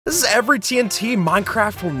This is every TNT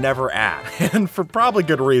Minecraft will never add, and for probably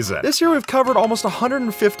good reason. This year we've covered almost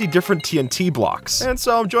 150 different TNT blocks, and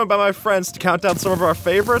so I'm joined by my friends to count down some of our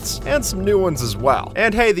favorites, and some new ones as well.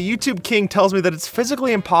 And hey, the YouTube King tells me that it's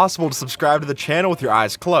physically impossible to subscribe to the channel with your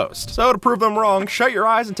eyes closed. So to prove them wrong, shut your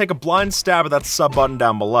eyes and take a blind stab at that sub button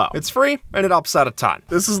down below. It's free, and it helps out a ton.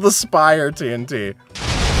 This is the Spire TNT.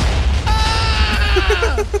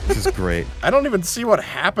 This is great. I don't even see what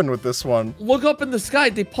happened with this one. Look up in the sky.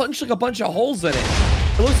 They punched like a bunch of holes in it.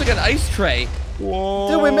 It looks like an ice tray. Whoa.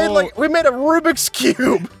 Dude, we made a Rubik's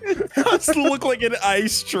Cube. It does look like an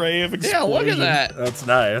ice tray of explosion. Yeah, look at that. That's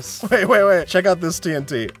nice. Wait. Check out this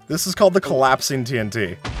TNT. This is called the collapsing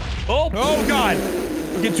TNT. Oh God.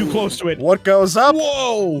 Get too close to it. What goes up?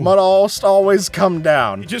 Whoa. Must always come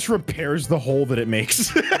down. It just repairs the hole that it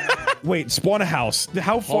makes. Wait, spawn a house.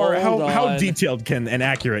 How far, Hold how on. detailed and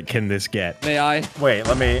accurate can this get? May I? Wait,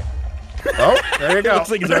 let me... Oh, there you go. Looks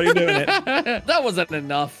like he's already doing it. That wasn't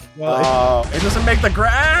enough. Oh, it doesn't make the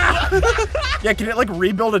grass. Yeah, can it like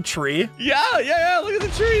rebuild a tree? Yeah. Look at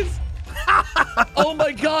the trees. Oh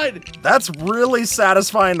my God. That's really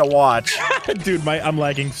satisfying to watch. Dude, I'm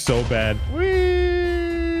lagging so bad.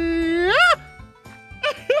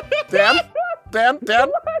 Dan.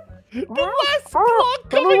 The last block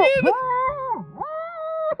coming in.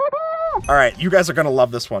 All right, you guys are gonna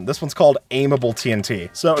love this one. This one's called aimable TNT.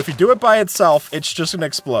 So if you do it by itself, it's just gonna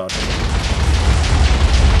explode.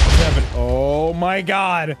 Oh my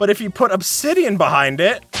God. But if you put obsidian behind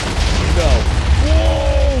it, No.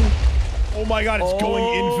 Whoa. Oh my God, it's going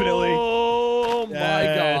infinitely. Oh my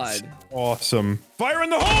That's God. Awesome. Fire in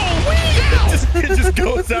the hole! It just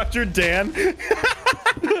goes after Dan.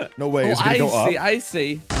 No way, it's gonna go up. I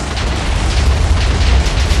see.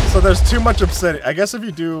 so there's too much obsidian. I guess if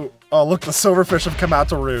you do, oh look, the silverfish have come out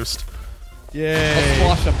to roost. Yay. Let's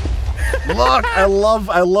squash them. Look,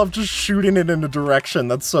 I love just shooting it in a direction.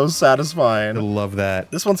 That's so I satisfying. love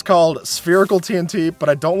that. This one's called spherical TNT, but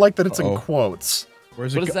I don't like that it's in quotes.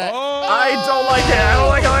 Where's What it is that? Oh! I don't like it. I don't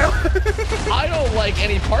like it. I don't like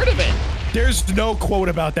any part of it. There's no quote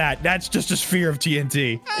about that. That's just a sphere of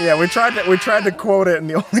TNT. Yeah, we tried to quote it, and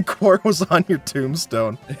the only quote was on your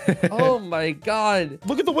tombstone. Oh my God.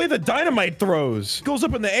 Look at the way the dynamite throws. It goes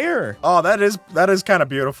up in the air. Oh, that is kind of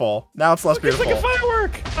beautiful. Now it's less It's beautiful. like a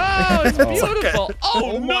firework. Oh, it's beautiful. okay.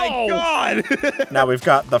 Oh, no. My God. Now we've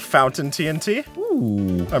got the fountain TNT.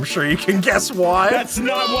 Ooh. I'm sure you can guess why. That's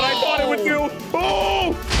not what I thought it would do.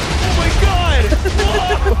 Oh! Oh my God!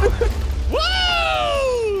 Whoa!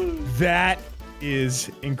 Whoa! That is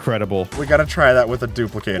incredible. We gotta try that with a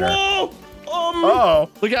duplicator. Whoa! Oh.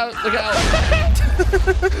 Look out, look out.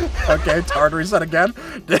 Okay, hard reset again.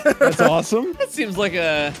 That's awesome. That seems like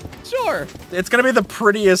a... Sure. It's gonna be the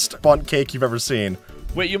prettiest bunt cake you've ever seen.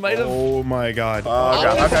 Wait, you might have... Oh my God. Oh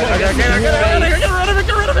god. Oh, Okay,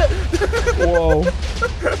 get rid of it. Whoa.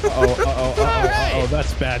 Uh-oh.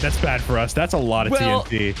 That's bad. That's bad for us. That's a lot of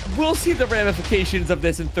TNT. We'll see the ramifications of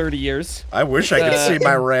this in 30 years. I wish I could see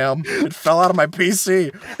my RAM. It fell out of my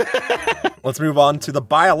PC. Let's move on to the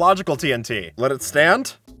biological TNT. Let it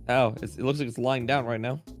stand. Oh, it looks like it's lying down right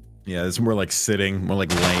now. Yeah, it's more like sitting, more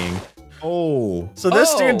like laying. Oh. So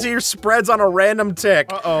this TNT spreads on a random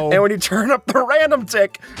tick. Uh-oh. And when you turn up the random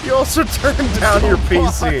tick, you also turn down your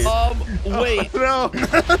PC. Wait. No.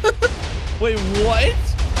 Wait, what?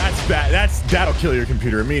 That's bad. That'll kill your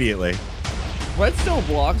computer immediately. Redstone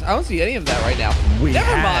blocks? I don't see any of that right now.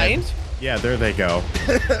 Never mind. Yeah, there they go.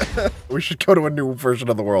 We should go to a new version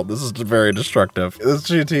of the world. This is very destructive. This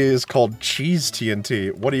TNT is called cheese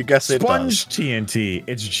TNT. What do you guess it does? Sponge TNT.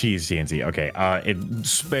 It's cheese TNT. Okay. It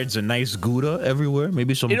spreads a nice Gouda everywhere.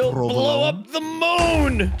 Maybe some It'll provolone. blow up the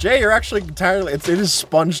moon. Jay, you're actually entirely. It is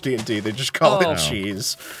sponge TNT. They just call Oh. it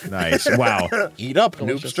cheese. Nice. Wow. Eat up,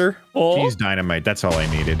 Delicious. noobster. Oh. Cheese dynamite. That's all I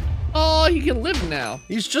needed. Oh, he can live now.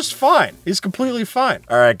 He's just fine. He's completely fine.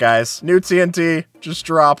 All right, guys. New TNT just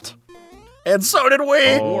dropped. And so did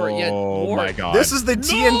we. Oh my God. This is the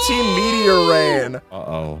TNT meteor rain.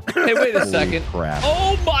 Uh-oh. Hey, wait a second. Crap.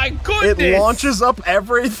 Oh my goodness. It launches up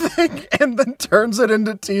everything and then turns it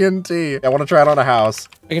into TNT. I want to try it on a house.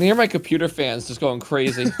 I can hear my computer fans just going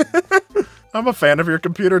crazy. I'm a fan of your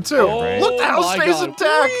computer too. Oh, Look, the house my stays God.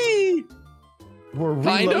 intact. We're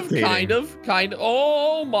Kind of. relocating.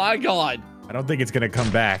 Oh my God. I don't think it's gonna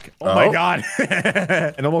come back. Oh, Oh? my God.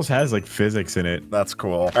 It almost has like physics in it. That's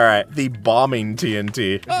cool. All right, the bombing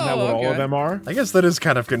TNT. Isn't that what all of them are? I guess that is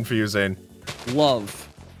kind of confusing. Love.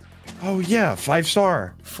 Oh yeah,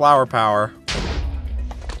 5-star. Flower power.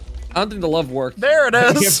 I don't think the love worked. There it You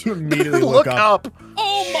have is. to immediately Look look up. up.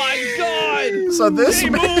 Oh my god! So this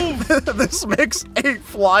move! this makes a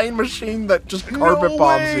flying machine that just carpet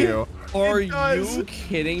bombs you. Are you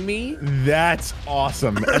kidding me? That's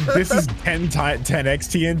awesome. And this is 10x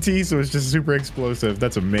TNT, so it's just super explosive.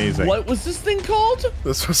 That's amazing. What was this thing called?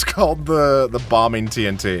 This was called the bombing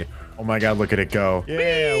TNT. Oh my god, look at it go.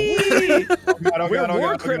 Yeah. We're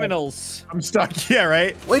war criminals. I'm stuck. Yeah,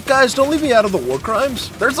 right? Wait, guys, don't leave me out of the war crimes.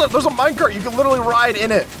 There's a minecart. You can literally ride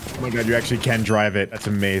in it. Oh my god, you actually can drive it. That's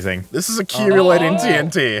amazing. This is accumulating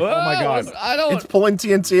TNT. Oh my god. I don't. It's pulling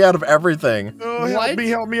TNT out of everything. Oh, help me,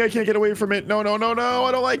 help me. I can't get away from it. No, no, no, no.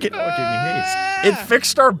 I don't like it. Oh, it gave me haste. It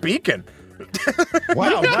fixed our beacon.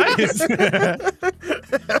 Wow, nice.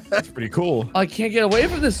 That's pretty cool. I can't get away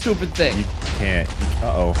from this stupid thing. You can't.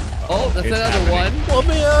 Uh-oh. Oh, that's another one. Let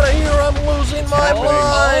me out of here. I'm losing my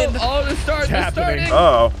mind. Oh, they're starting. They're starting.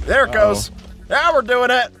 Uh-oh. There it goes. Now we're doing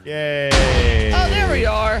it. Yay. Oh, there we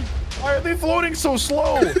are. Why are they floating so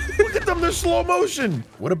slow? Look at them. They're slow motion.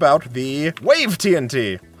 What about the wave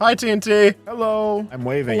TNT? Hi, TNT. Hello. I'm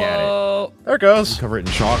waving Hello. at it. There it goes. Cover it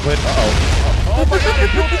in chocolate. Uh-oh. Oh my god,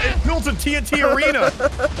 it built a TNT arena.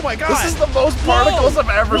 Oh my god. This is the most particles I've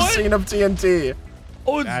ever seen of TNT.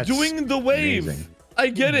 Oh, it's That's doing the wave. amazing. I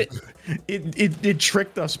get it. It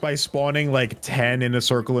tricked us by spawning like 10 in a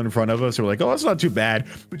circle in front of us. We're like, oh, that's not too bad.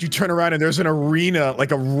 But you turn around and there's an arena,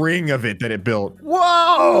 like a ring of it that it built.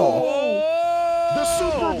 Whoa! The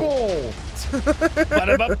Super Bowl!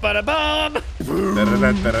 Ba-da-bum, ba-da-bum.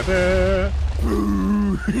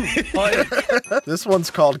 This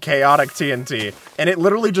one's called Chaotic TNT, and it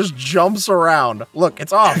literally just jumps around. Look,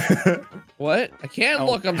 it's off. What? I can't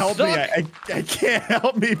look. I'm help stuck. me. I can't.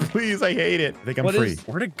 Help me, please. I hate it. I think I'm free.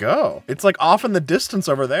 Where'd it go? It's like off in the distance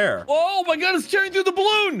over there. Oh my god, it's tearing through the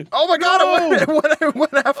balloon. Oh my god, it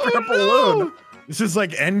went after a balloon. This is like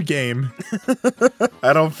Endgame.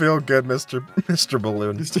 I don't feel good, Mr.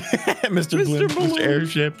 Balloon. Mr. Balloon. Mr.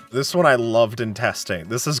 Airship. This one I loved in testing.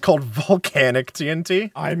 This is called Volcanic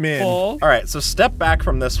TNT. I'm in. Oh. All right, so step back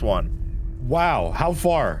from this one. Wow, how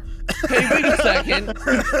far? Hey, wait a second.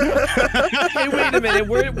 Hey, wait a minute.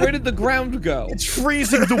 Where did the ground go? It's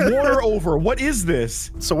freezing the water over. What is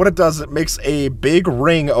this? So what it does, it makes a big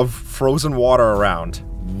ring of frozen water around.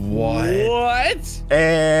 What?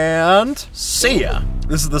 And see ya.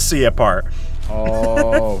 This is the see ya part.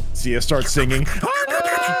 Oh, Sia starts singing.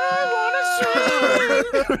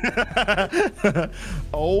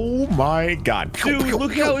 Oh my god. Dude,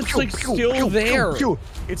 look how it's like still there.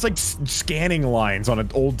 It's like scanning lines on an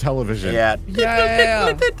old television. Yeah.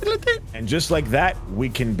 Yeah. And just like that, we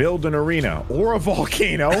can build an arena or a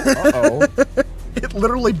volcano. Uh-oh. It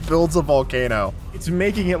literally builds a volcano. It's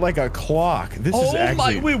making it like a clock. This is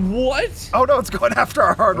actually... Wait, what? Oh no, it's going after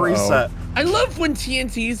our hard reset. I love when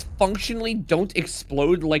TNTs functionally don't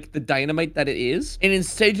explode like the dynamite that it is, and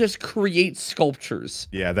instead just create sculptures.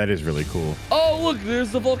 Yeah, that is really cool. Oh, look,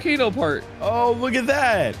 there's the volcano part. Oh, look at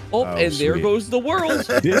that. Oh, and there sweet. goes the world.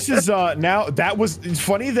 This is, now, that was... It's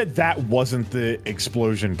funny that that wasn't the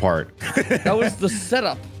explosion part. That was the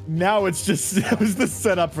setup. Now it's just, it was the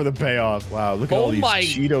setup for the payoff. Wow, look at all these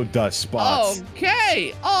Cheeto dust spots.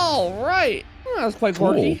 Okay, all right. That was quite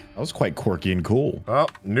quirky. Cool. That was quite quirky and cool. Oh,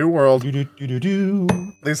 new world. Do, do, do, do, do.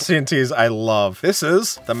 These TNTs I love. This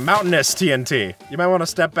is the mountainous TNT. You might want to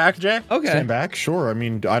step back, Jay. Okay. Stand back? Sure. I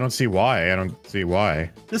mean, I don't see why. I don't see why.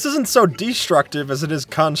 This isn't so destructive as it is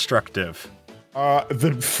constructive.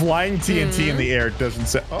 The flying TNT in the air doesn't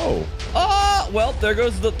say, oh. Well, there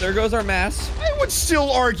goes our mass. I would still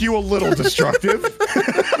argue a little destructive.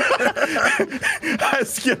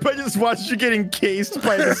 Skip, I just watched you get encased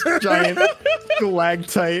by this giant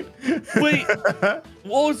stalactite. Wait.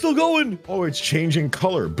 Oh, it's still going. Oh, it's changing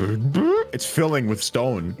color. It's filling with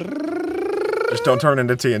stone. Just don't turn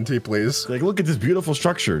into TNT, please. Like, look at this beautiful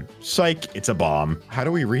structure. Psych, it's a bomb. How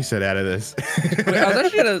do we reset out of this? Wait, I was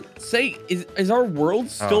actually gonna say, is our world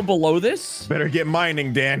still below this? Better get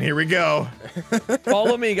mining, Dan. Here we go.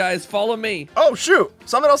 Follow me, guys. Follow me. Oh, shoot.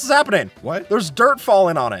 Something else is happening. What? There's dirt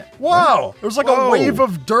falling on it. Whoa. There's like a wave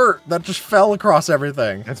of dirt that just fell across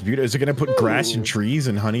everything. That's beautiful. Is it going to put grass and trees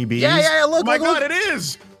and honeybees? Yeah, look, oh my look, god, look. it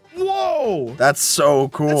is. Whoa. That's so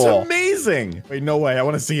cool. That's amazing. Wait, no way. I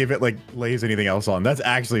want to see if it like lays anything else on. That's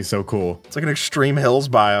actually so cool. It's like an extreme hills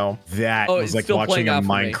biome. That was like watching a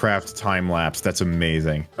Minecraft time lapse. That's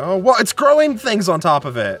amazing. Oh, well, it's growing things on top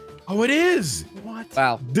of it. Oh, it is. What?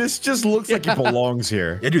 Wow. This just looks like it belongs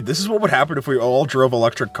here. Yeah, dude, this is what would happen if we all drove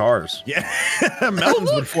electric cars. Yeah.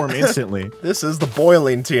 Mountains would form instantly. This is the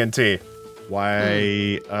boiling TNT.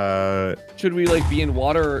 Why, Should we like be in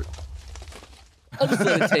water? I'll just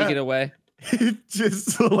let it take it away. It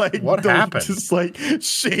just like What happened? Just like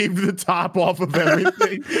shave the top off of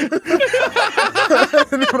everything. I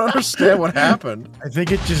didn't even understand what happened. I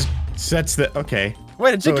think it just sets the okay.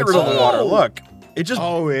 Wait, it did get rid of the water. Look, it just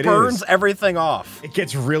burns everything off. It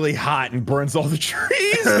gets really hot and burns all the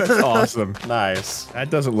trees. That's awesome. Nice. That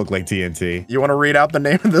doesn't look like TNT. You want to read out the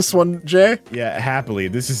name of this one, Jay? Yeah, happily.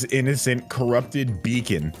 This is Innocent Corrupted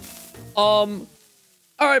Beacon.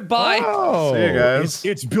 All right, bye. Oh, see you guys.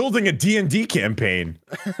 It's building a D&D campaign.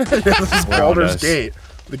 This is Boulder's Gate.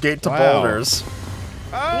 The gate to Boulders.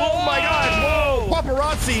 Oh my god, whoa!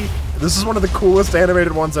 Paparazzi! This is one of the coolest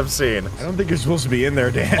animated ones I've seen. I don't think you're supposed to be in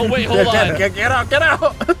there, Dan. Oh, wait, hold on. Get out, get out!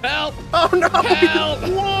 Help! Oh no! Help!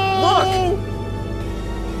 Whoa! Look!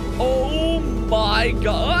 Oh my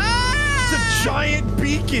god! It's a giant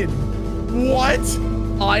beacon! What?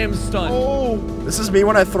 I am stunned. Oh! This is me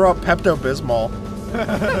when I throw up Pepto-Bismol.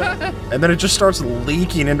 And then it just starts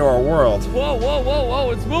leaking into our world. Whoa, whoa, whoa,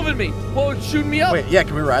 whoa, it's moving me. Whoa, it's shooting me up. Wait, yeah,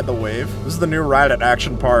 can we ride the wave? This is the new ride at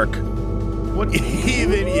Action Park. What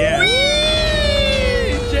even? Yeah.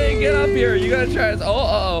 Whee! Jay, get up here. You gotta try this.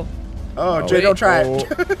 Oh, Oh, Jay, wait. don't try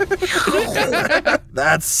it.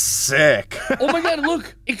 That's sick. Oh my god,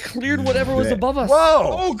 look. It cleared whatever was above us.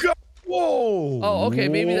 Whoa! Oh god! Whoa! Oh, okay,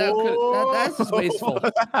 maybe that's just wasteful.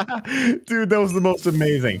 Dude, that was the most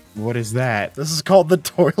amazing. What is that? This is called the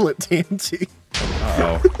toilet TNT.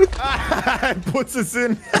 Uh-oh. It puts us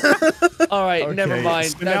in. All right, Okay, never mind.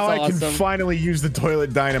 so That's now I awesome. can finally use the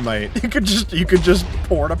toilet dynamite. You could just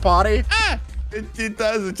porta potty. Ah! It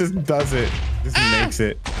does. It just does it. Just makes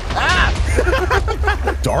it.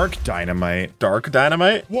 Dark dynamite. Dark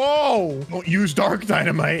dynamite? Whoa! Don't use dark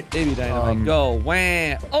dynamite. Baby dynamite, go.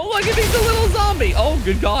 Wham. Oh, look at these, a little zombie. Oh,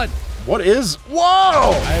 good god. What is? Whoa!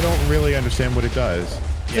 I don't really understand what it does.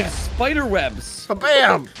 It's like spider webs.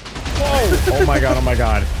 Bam! Whoa! Oh my god! Oh my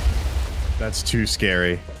god! That's too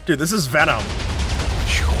scary. Dude, this is Venom.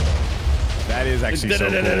 That is actually so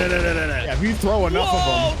cool. Yeah, if you throw enough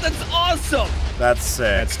Whoa, of them, that's awesome. That's sick.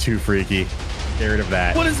 that's too freaky. Get rid of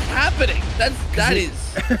that. What is happening? That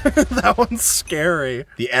is. That one's scary.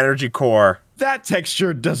 The energy core. That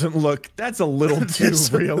texture doesn't look. That's a little too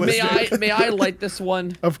realistic. May I light this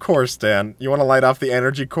one? Of course, Dan. You want to light off the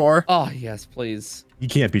energy core? Oh yes, please. You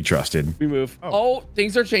can't be trusted. We move. Oh,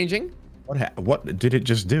 things are changing. What did it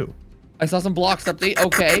just do? I saw some blocks update.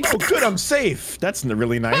 Okay. Oh, good. I'm safe. That's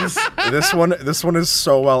really nice. This one is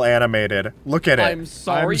so well animated. Look at it. I'm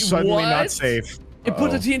sorry. I'm suddenly what? not safe. It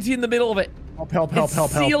put the TNT in the middle of it. Help! It's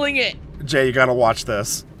sealing it. Jay, you gotta watch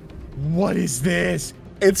this. What is this?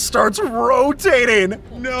 It starts rotating.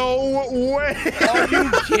 No way! Are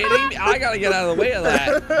you kidding me? I gotta get out of the way of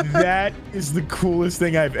that. That is the coolest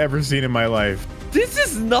thing I've ever seen in my life. This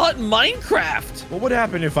is not Minecraft. What would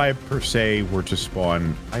happen if I, per se, were to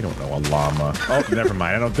spawn, I don't know, a llama? Oh, never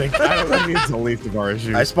mind. I think it's the least of our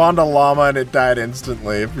issues. I spawned a llama and it died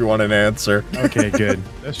instantly, if you want an answer. Okay, good.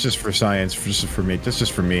 That's just for science, just for me. That's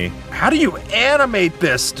just for me. How do you animate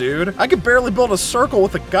this, dude? I could barely build a circle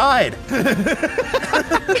with a guide.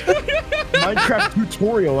 Minecraft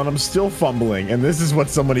tutorial, and I'm still fumbling, and this is what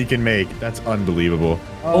somebody can make. That's unbelievable.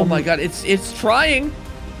 Oh my god, it's trying.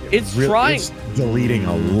 It's trying. It's deleting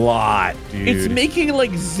a lot, dude. It's making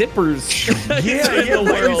like zippers. yeah.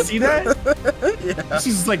 Like, you see that? Yeah.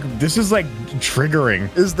 This is like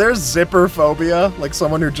triggering. Is there zipper phobia? Like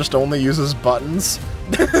someone who just only uses buttons?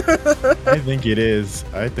 I think it is.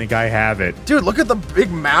 I think I have it. Dude, look at the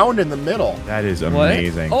big mound in the middle. That is What?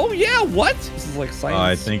 amazing. Oh yeah, what? This is like science.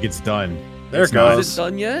 I think it's done. There It's it not. goes. Is it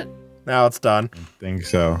done yet? Now it's done. I think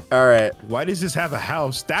so. All right. Why does this have a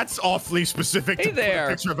house? That's awfully specific Hey to put there. a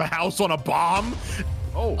picture of a house on a bomb.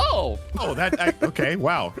 Oh, Okay,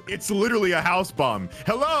 wow. It's literally a house bomb.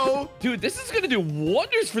 Hello? dude, this is gonna do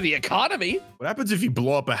wonders for the economy. What happens if you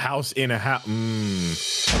blow up a house in a house?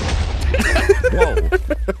 Whoa.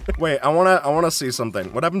 Wait, I wanna see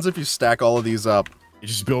something. What happens if you stack all of these up? It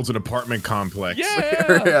just builds an apartment complex.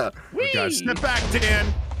 Yeah. Yeah. Whee! Oh, God. Step back,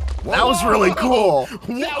 Dan. That was really cool.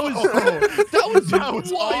 That was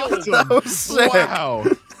wild. awesome. That was sick. Wow.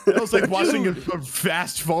 That was like watching a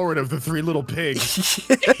fast forward of the Three Little Pigs.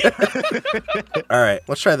 All right,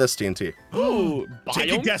 let's try this TNT. Ooh,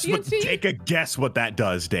 Take a biome guess. TNT? Take a guess what that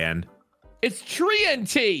does, Dan. It's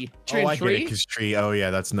TNT. Oh, I get it, 'cause tree. Oh, yeah,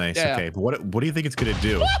 that's nice. Yeah. Okay, but what do you think it's gonna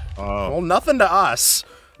do? Oh. Well, nothing to us.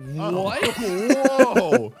 What?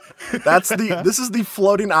 Whoa. This is the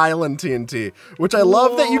floating island TNT, which I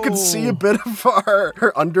love that you can see a bit of our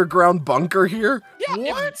underground bunker here. Yeah,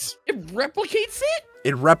 What? It replicates it?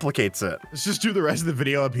 It replicates it. Let's just do the rest of the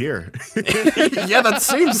video up here. Yeah, that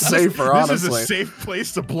seems safer, honestly. This is a safe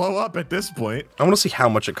place to blow up at this point. I want to see how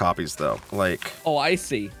much it copies, though. Like. Oh, I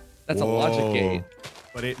see. That's a logic gate.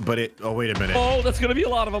 But it. Oh, wait a minute. Oh, that's gonna be a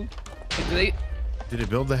lot of them. Did it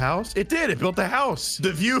build the house? It did. It built the house.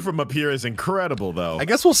 The view from up here is incredible, though. I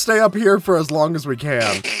guess we'll stay up here for as long as we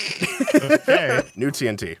can. Okay. New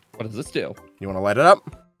TNT. What does this do? You want to light it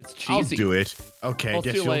up? It's cheesy. I'll do it. Okay, Well,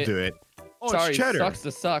 guess too you'll late. do it. Oh, Sorry, it's cheddar. sucks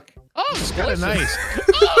to suck. Oh, It's kind of nice.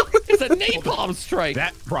 Oh, it's a napalm strike.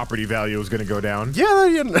 That property value is going to go down. Yeah,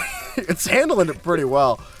 it's handling it pretty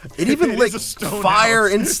well. It even It lit is a stone fire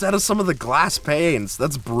house. instead of some of the glass panes.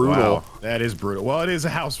 That's brutal. Wow, that is brutal. Well, it is a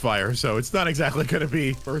house fire, so it's not exactly going to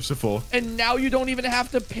be merciful. And now you don't even have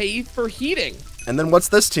to pay for heating. And then what's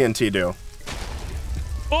this TNT do?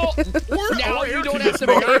 Oh, now or you air don't have to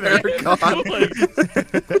conditioning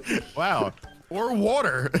pay. either. Wow. Or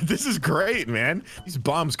water. This is great, man. These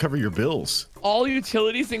bombs cover your bills. All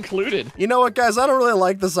utilities included. You know what, guys? I don't really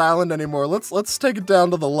like this island anymore. Let's take it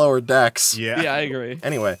down to the lower decks. Yeah. Yeah, I agree.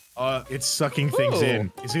 Anyway, It's sucking things Ooh.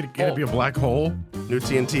 in. Is it going to be a black hole? new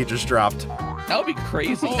TNT just dropped. That would be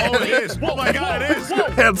crazy. Oh, it is. Oh my God, it is.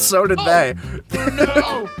 And so did they.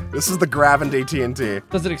 No. This is the Gravity TNT.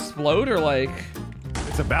 Does it explode or like?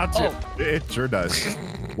 It's about to. Oh. It sure does.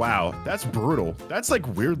 Wow, that's brutal. That's like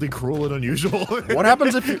weirdly cruel and unusual. What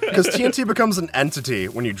happens if because TNT becomes an entity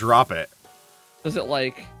when you drop it? Does it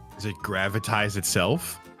like? Does it gravitize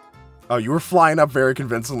itself? Oh, you were flying up very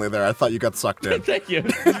convincingly there. I thought you got sucked in. Thank you.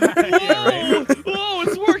 Yeah, right. Whoa,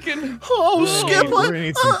 it's working. Oh, Skip! we're gonna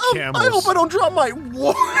need some I camels. hope I don't drop my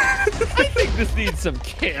ward. I think this needs some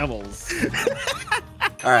camels.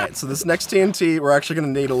 All right, so this next TNT we're actually gonna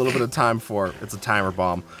need a little bit of time for. It's a timer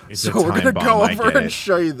bomb. It's So a we're time gonna bomb, go I over get and it.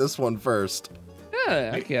 show you this one first.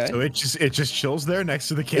 Yeah, okay. So it just chills there next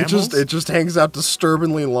to the camels. It just hangs out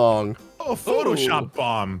disturbingly long. Oh, Photoshop Ooh.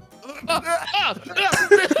 bomb.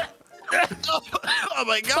 Oh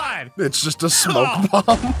my God. It's just a smoke bomb.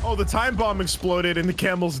 Oh, the time bomb exploded and the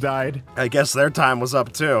camels died. I guess their time was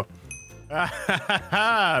up too.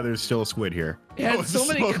 There's still a squid here. It had Oh, it's so a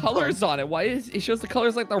many smoke colors on it. Why is it shows the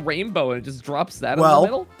colors like the rainbow and it just drops that in the Well,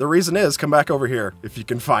 middle? the reason is, come back over here if you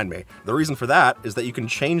can find me. The reason for that is that you can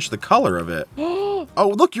change the color of it. Oh,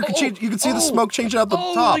 look, you can change. You can see the smoke changing out the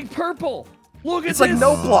top. Like purple. Look at It's this. like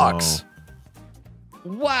no blocks.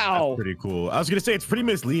 Wow. Pretty cool. I was gonna say it's pretty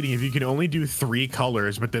misleading if you can only do 3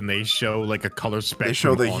 colors, but then they show like a color spectrum. They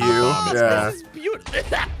show the on hue. bomb. Yeah. This is beautiful.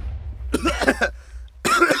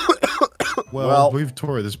 Well, we've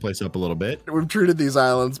tore this place up a little bit. We've treated these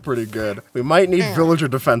islands pretty good. We might need villager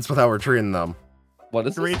defense with how we're treating them. What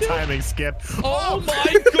is Great this? timing, Skip. Oh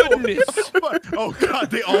my goodness. Oh God,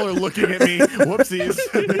 they all are looking at me. Whoopsies.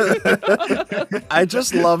 I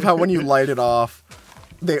just love how when you light it off,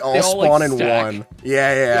 they all all, spawn like, in stack. one.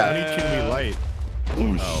 Yeah. How many can we light?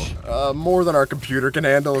 Oh. More than our computer can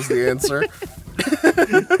handle is the answer.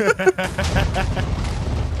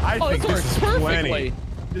 I Oh, think this this works is perfectly. plenty.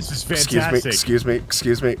 This is fantastic. Excuse me.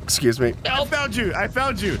 I found you. I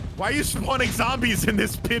found you. Why are you spawning zombies in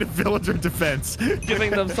this pit of villager defense?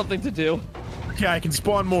 Giving them something to do. Okay, I can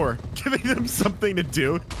spawn more. Giving them something to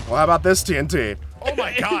do. Well, how about this TNT? Oh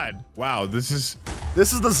my God. Wow, this is the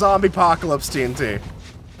zombie apocalypse TNT.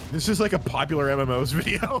 like a popular MMOs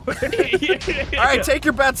video. All right, take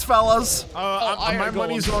your bets, fellas. My iron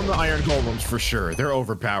money's golem. on the iron golems for sure. They're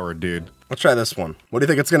overpowered, dude. Let's try this one. What do you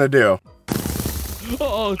think it's gonna do?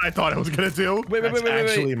 Oh, I thought I was gonna do. Wait, That's wait.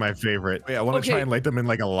 actually my favorite. Wait, I want to Okay. try and light them in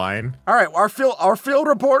like a line. All right, our field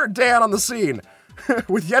reporter Dan on the scene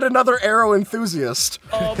with yet another arrow enthusiast.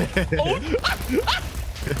 Oh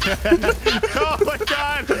my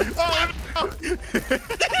God! Oh no!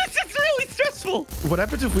 this is really stressful. What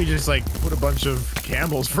happens if we just like put a bunch of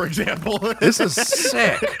camels, for example? This is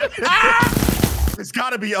sick. There's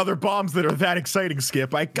got to be other bombs that are that exciting,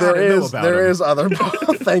 Skip. I gotta know about There them. is other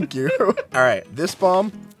bomb. Thank you. All right, this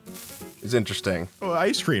bomb is interesting. Oh,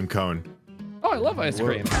 ice cream cone. Oh, I love ice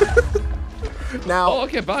cream. Now, Oh,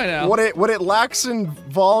 okay, bye now. what it lacks in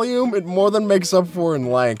volume, it more than makes up for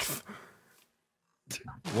in length.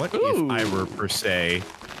 What Ooh. if I were per se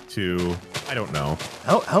to, I don't know.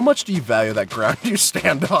 How much do you value that ground you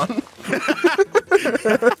stand on?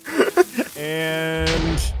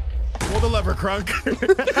 And pull the lever, Crunk.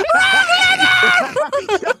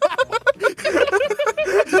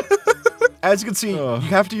 As you can see, you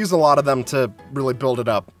have to use a lot of them to really build it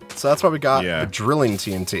up. So that's why we got Yeah. the drilling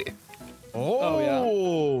TNT.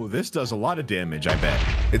 Oh, Oh, this does a lot of damage, I bet.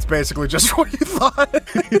 It's basically just what you thought.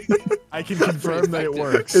 I can confirm that it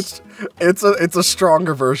works. It's a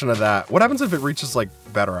stronger version of that. What happens if it reaches like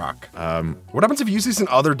bedrock? What happens if you use these in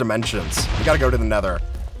other dimensions? We gotta go to the nether.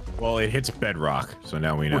 Well, it hits bedrock, so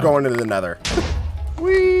now we know. We're going into the nether.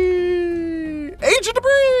 Whee! Ancient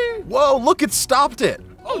debris! Whoa, look, it stopped it.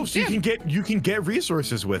 Oh, so you can get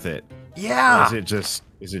resources with it. Yeah. Or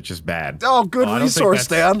is it just bad? Oh, good resource,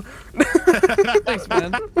 Dan. Thanks,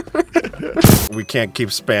 man. We can't keep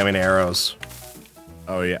spamming arrows.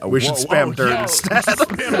 Oh yeah. We should spam dirt instead.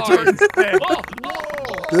 Spam dirt instead.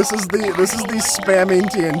 This is the spamming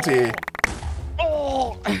TNT.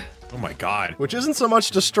 Oh my god. Which isn't so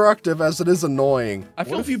much destructive as it is annoying. I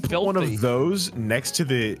feel What if you put one of those next to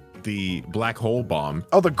the black hole bomb?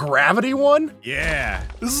 Oh, the gravity one? Yeah.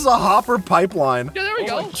 This is a hopper pipeline. Yeah, there we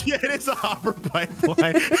go. Yeah, it's a hopper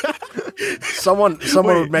pipeline. Someone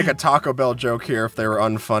would make a Taco Bell joke here if they were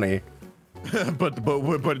unfunny. but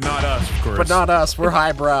not us, of course. But not us. We're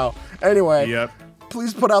highbrow. Anyway. Yep.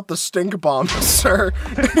 Please put out the stink bomb, sir.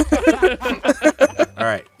 All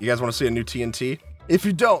right, you guys want to see a new TNT? If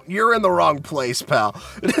you don't, you're in the wrong place, pal.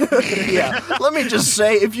 Yeah, let me just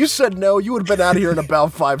say, if you said no, you would have been out of here in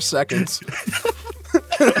about 5 seconds. Stored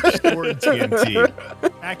TNT.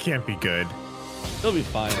 That can't be good. It'll be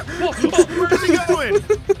fine. Where's he going?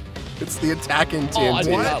 It's the attacking TNT. Oh, I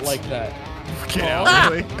do not like that. Get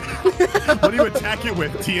out, really? What do you attack it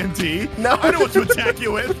with? TNT? No. I know what to attack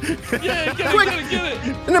you with. Yeah, get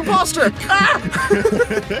it. An imposter! Ah!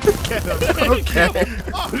 Okay.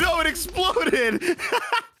 Oh no, it exploded!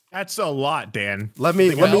 That's a lot, Dan. Let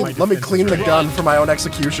me clean the gun for my own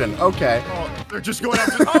execution. Okay. Oh, they're just going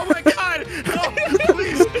after. Oh my god! Help!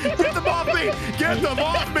 Please get them off me! Get them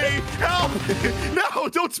off me! Help! No!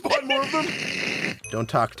 Don't spawn more of them! Don't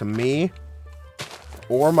talk to me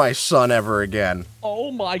or my son ever again.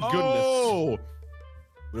 Oh my goodness. Oh!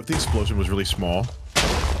 What if the explosion was really small?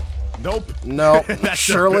 Nope. No,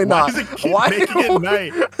 surely not. Why does it keep making it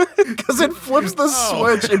night? Because it flips the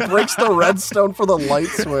switch. It breaks the redstone for the light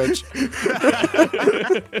switch.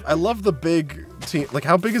 I love the big team. Like,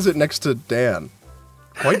 how big is it next to Dan?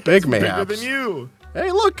 Quite big, mayhaps. Bigger than you.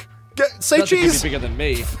 Hey, look. Say cheese. Bigger than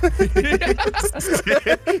me.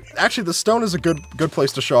 Actually, the stone is a good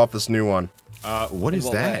place to show off this new one. What is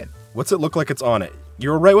that? What's it look like it's on it? You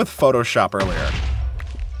were right with Photoshop earlier.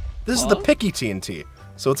 This is the picky TNT.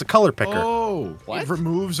 So it's a color picker. Oh, what? It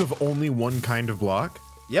removes of only one kind of block?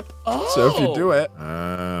 Yep. Oh. So if you do it.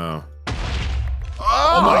 Oh. Oh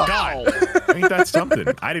Oh my god! Ain't that something?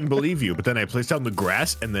 I didn't believe you, but then I placed down the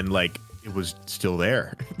grass and then, like, it was still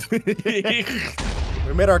there. We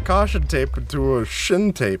made our caution tape into a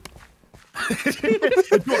shin tape.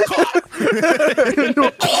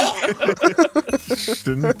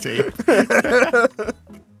 Shin tape.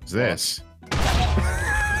 What's this?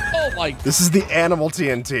 Oh my. This is the animal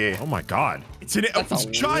TNT. Oh my god. It's That's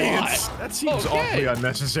a giants! lot. That seems Okay. awfully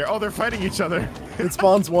unnecessary. Oh, they're fighting each other. It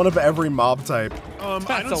spawns one of every mob type. I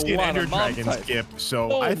That's don't see a an lot Ender of mob Dragon type. skip,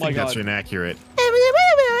 so Oh I my think that's God. inaccurate.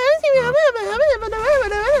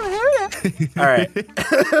 All right.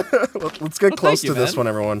 Let's get close you, to this man. one,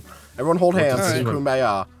 everyone. Everyone hold hands. All right.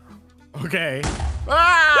 Kumbaya. Okay.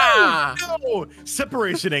 Ah! No!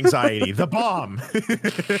 Separation anxiety, the bomb.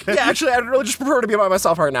 Yeah, actually, I'd really just prefer to be by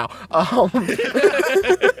myself right now.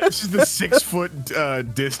 This is the 6 foot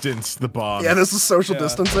distance, the bomb. Yeah, this is social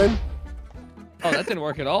distancing. Oh, that didn't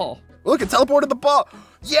work at all. Look, it teleported the bomb.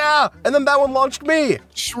 Yeah, and then that one launched me.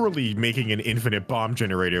 Surely making an infinite bomb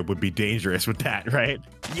generator would be dangerous with that, right?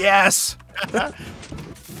 Yes.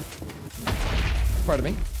 Pardon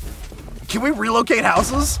me. Can we relocate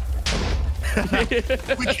houses? We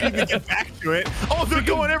can't even get back to it. Oh, they're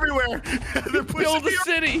going everywhere. They're pushing Build me the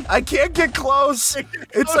city. I can't get close.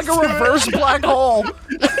 It's like a reverse black hole.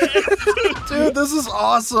 Dude, this is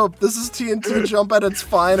awesome. This is TNT jump at its This is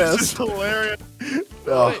finest. hilarious.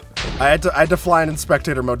 Oh, I had to fly in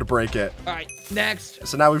spectator mode to break it. All right, next.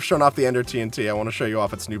 So now we've shown off the Ender TNT. I want to show you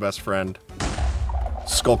off its new best friend,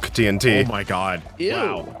 Skulk TNT. Oh my god. Ew.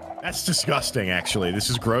 Wow. That's disgusting, actually.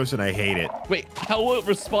 This is gross and I hate it. Wait, how will it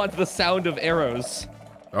respond to the sound of arrows?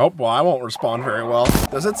 Oh, well, I won't respond very well.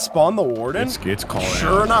 Does it spawn the warden? It's calling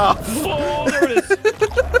Sure out. enough. Whoa, there it is.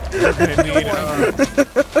 We're gonna need,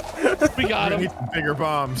 We got we're gonna him. need some bigger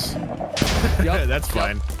bombs. Yep, That's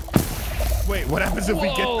fine. Wait, what happens if we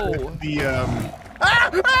Whoa. get the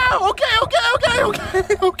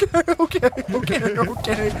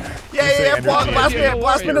Okay. Yeah,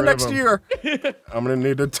 blast me to next year. I'm gonna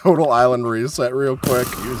need a total island reset real quick.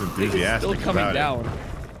 He was enthusiastic Still coming about down. it.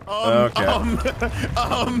 Okay.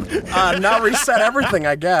 Now reset everything,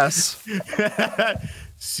 I guess.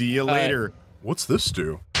 See you later. What's this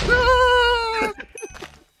do?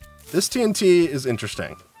 This TNT is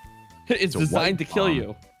interesting. It's designed to kill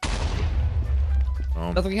you.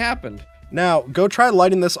 Nothing happened. Now, go try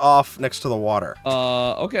lighting this off next to the water.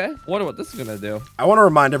 Okay. Wonder what this is gonna do. I want to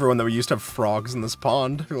remind everyone that we used to have frogs in this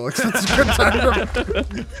pond. Like, that's a good time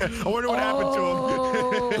to... I wonder what happened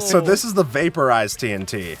to him. So this is the vaporized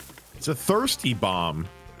TNT. It's a thirsty bomb.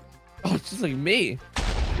 Oh, it's just like me.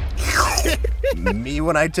 Me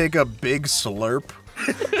when I take a big slurp.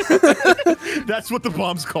 That's what the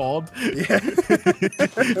bomb's called. Yeah.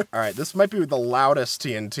 All right, this might be the loudest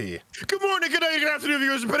TNT. Good morning, good night, good afternoon,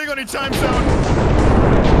 viewers, depending on your time zone.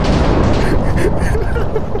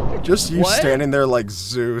 Just you standing there like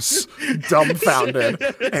Zeus, dumbfounded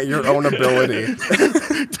at your own ability.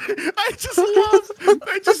 I just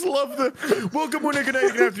love the well, good morning, good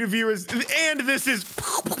night, good afternoon, viewers, and this is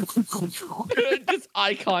Just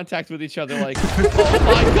eye contact with each other, like, oh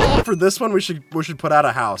my god. For this one, we should put out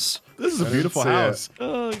a house. This is a beautiful house.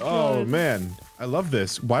 Oh, Oh man, I love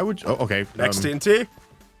this. Why would you? Oh, okay. Next TNT.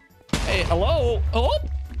 Hey, hello. Oh,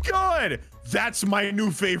 Good. That's my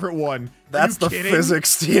new favorite one. That's the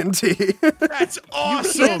physics TNT. That's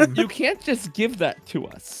awesome. you can't just give that to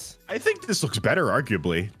us. I think this looks better,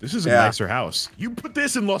 arguably. This is a nicer house. You put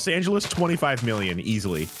this in Los Angeles, 25 million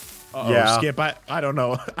easily. Yeah. Skip. I don't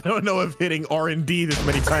know. I don't know if hitting R&D this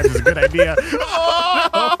many times is a good idea.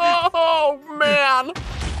 Oh man.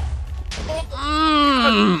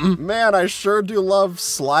 Man, I sure do love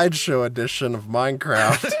slideshow edition of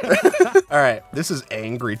Minecraft. All right, this is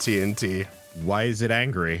angry TNT. Why is it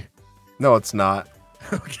angry? No, it's not.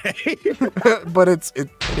 Okay. But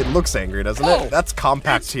it looks angry, doesn't it? That's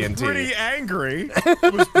compact TNT. Pretty angry.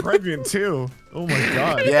 It was pregnant too. Oh my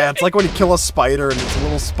god. Yeah, it's like when you kill a spider and its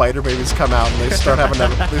little spider babies come out and they start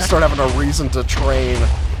having a reason to train.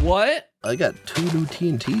 What? I got 2 new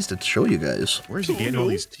TNTs to show you guys. Where's he getting all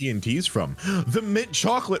these TNTs from? The mint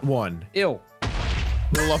chocolate one. Ew. A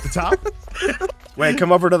little off the top. Wait,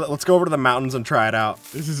 come over to let's go over to the mountains and try it out.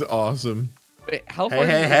 This is awesome. Wait, how far?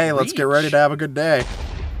 Hey, let's get ready to have a good day.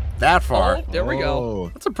 That far. Oh, there we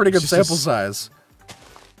go. That's a pretty good sample size.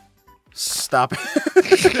 Stop it.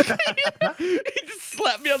 He just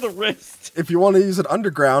slapped me on the wrist. If you want to use it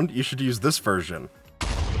underground, you should use this version.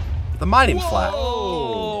 The mining flat.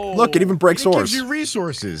 Oh. Look, it even breaks ores. It gives you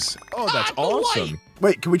resources. Oh, that's awesome.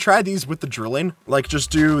 Wait, can we try these with the drilling? Like,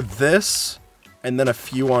 just do this, and then a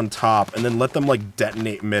few on top, and then let them, like,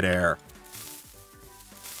 detonate midair.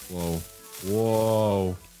 Whoa.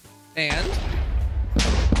 Whoa. And?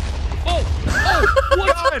 Oh,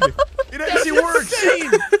 what? God, it actually works.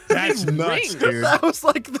 Insane. That's nuts, dude. That was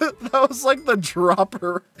like the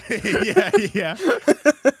dropper. Yeah.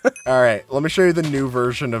 All right, let me show you the new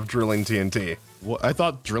version of drilling TNT. Well, I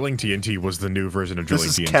thought drilling TNT was the new version of drilling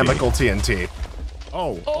TNT. This is chemical TNT.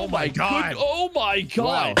 Oh my god. Oh my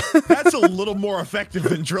god. Wow. That's a little more effective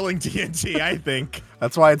than drilling TNT, I think.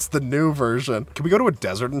 That's why it's the new version. Can we go to a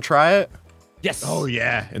desert and try it? Yes. Oh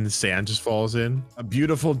yeah, and the sand just falls in. A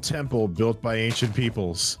beautiful temple built by ancient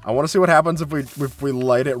peoples. I want to see what happens if we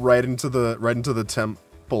light it right into the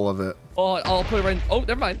temple of it. Oh, I'll put it right. Oh,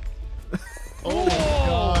 never mind. Oh my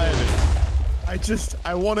god.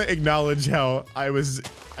 I want to acknowledge how I was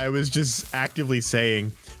just actively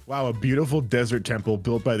saying, wow, a beautiful desert temple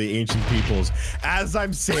built by the ancient peoples. As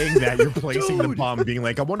I'm saying that, you're placing the bomb, being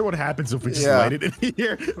like, I wonder what happens if we just light it in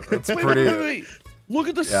here. It's pretty. Wait. Look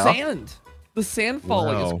at the sand. The sand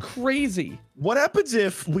falling is crazy. What happens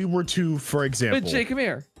if we were to, for example... But Jay, come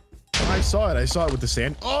here. I saw it with the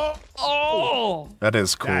sand. Oh! That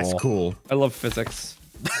is cool. That's cool. I love physics.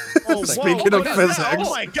 Speaking of physics. Oh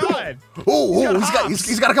my god!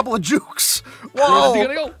 He's got a couple of jukes. Whoa! Where's he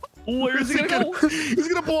gonna go? Where's he gonna go? He's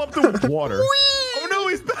gonna blow up the water. Oh no,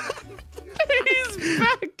 he's back! He's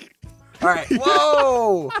back! All right,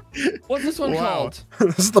 whoa! What's this one called?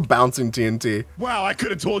 This is the bouncing TNT. Wow, I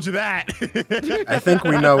could have told you that. I think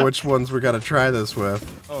we know which ones we gotta try this with.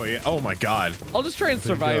 Oh yeah, oh my god. I'll just try and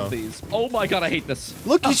survive these. Oh my god, I hate this.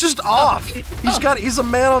 Look, he's just off. He's a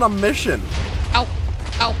man on a mission. Ow,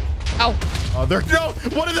 ow, ow. Oh, no!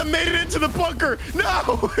 One of them made it into the bunker!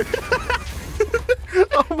 No!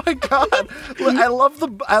 Oh my god. Look,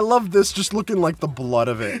 I love this just looking like the blood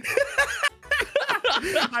of it.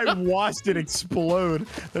 I watched it explode.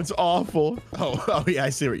 That's awful. Oh yeah, I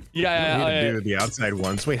see what you do the outside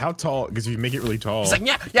ones. Wait, how tall? Because if you make it really tall. He's like,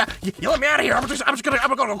 yeah, you let me out of here. I'm gonna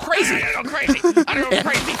go crazy. I'm gonna go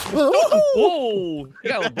crazy. Whoa, you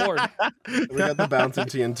got bored. We got the bouncing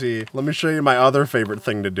TNT. Let me show you my other favorite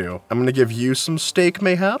thing to do. I'm gonna give you some steak,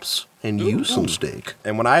 mayhaps, and you some steak.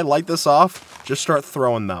 And when I light this off, just start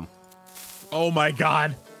throwing them. Oh my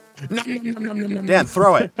god. Dan,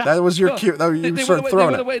 throw it. That was your cue. You started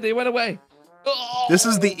throwing it. They went away. Oh. This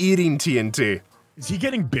is the eating TNT. Is he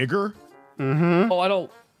getting bigger? Oh, I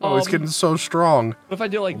don't. Oh, he's getting so strong. What if I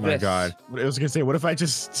do it like this? Oh my god. I was gonna say, what if I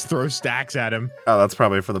just throw stacks at him? Oh, that's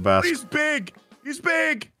probably for the best. He's big. He's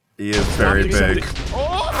big. He is very big.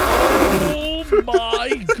 Oh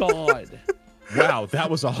my god. Wow, that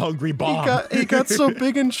was a hungry bomb. He got so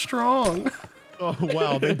big and strong. Oh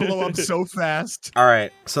wow, they blow up so fast. All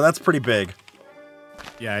right, so that's pretty big.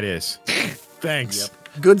 Yeah, it is. Thanks. Yep.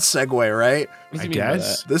 Good segue, right? What does I he mean by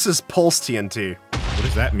guess. that? This is Pulse TNT. What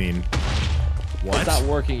does that mean? What? It's not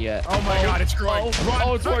working yet. Oh my god, it's growing. Run.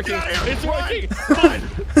 Oh, it's working. Get out of here. It's working. Run.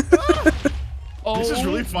 Oh, This is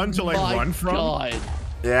really fun to like my run from. God.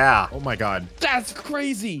 Yeah. Oh my god. That's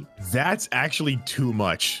crazy. That's actually too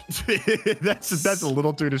much. that's a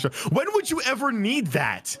little too distracting. When would you ever need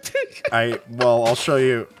that? Well, I'll show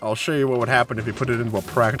you what would happen if you put it into a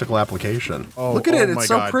practical application. Oh, Look at it. my It's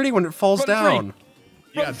so God. pretty when it falls Run down.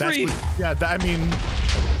 Yeah, Run that's free. what, yeah, I mean,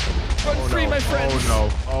 Run free, my friends.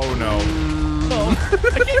 oh no. No. I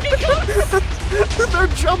can't get caught. They're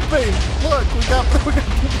jumping. Look, we got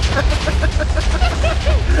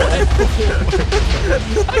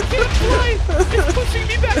I can't fly. It's pushing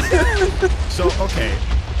me back down. So, okay.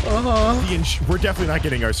 We're definitely not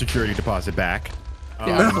getting our security deposit back.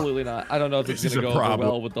 Yeah, absolutely not. I don't know if it's This is gonna a go over problem.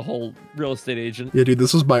 well with the whole real estate agent. Yeah, dude,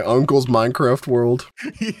 this is my uncle's Minecraft world.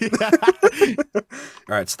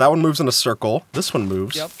 All right, so that one moves in a circle. This one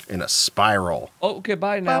moves in a spiral. Oh, okay,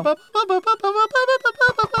 bye now.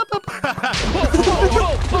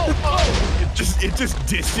 It just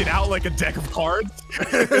dished it out like a deck of cards.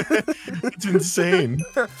 It's insane.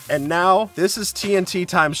 And now, this is TNT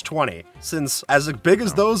times 20. Since as big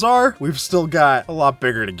as those are, we've still got a lot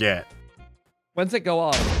bigger to get. When's it go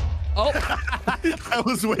off? Oh, I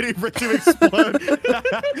was waiting for it to explode.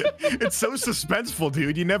 It's so suspenseful,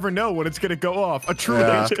 dude. You never know when it's gonna go off. A true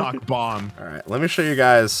Hitchcock bomb. All right, let me show you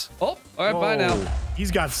guys. oh, all right, bye now.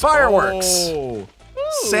 He's got Fireworks. Oh,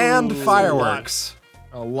 Sand fireworks.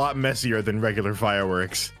 a lot messier than regular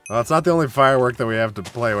fireworks. Well, it's not the only firework that we have to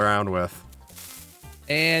play around with.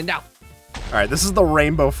 And now. All right, this is the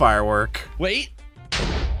rainbow firework. Wait.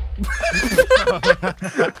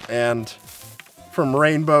 And from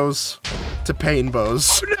rainbows to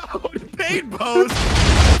painbows. No, painbows.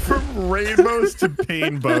 From rainbows to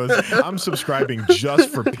painbows. I'm subscribing just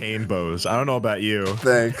for painbows. I don't know about you.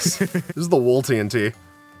 Thanks. This is the wool TNT.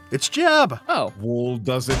 It's Jeb. Oh. Wool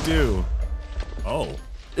does it do? Oh.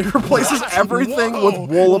 It replaces everything with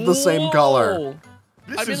wool of the same color. Whoa.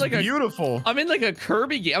 This is beautiful. I'm in like a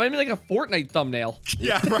Kirby game. I'm in like a Fortnite thumbnail.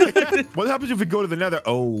 Yeah, right. What happens if we go to the nether?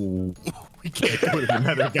 Oh, we can't go to the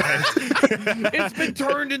nether, guys. It's been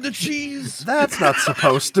turned into cheese. That's not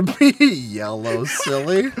supposed to be yellow,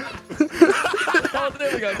 silly. Oh,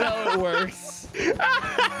 there we go. Now it works.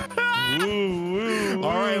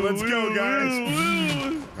 All right, let's go,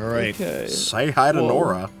 guys. All right. Okay. Say hi to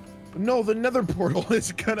Nora. No, the nether portal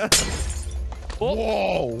is gonna...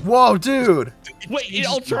 Whoa. Whoa, dude. Wait, it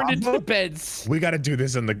all turned into beds. We gotta do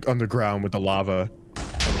this on the underground with the lava.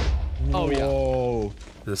 Oh, yeah. Whoa.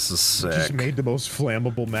 This is Just sick. made the most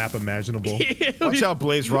flammable map imaginable. Watch out,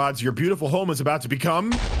 Blaze Rods. Your beautiful home is about to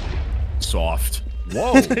become soft.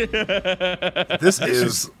 Whoa. This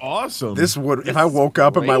is awesome. This would, if I woke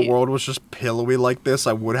up and my great. world was just pillowy like this,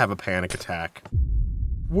 I would have a panic attack.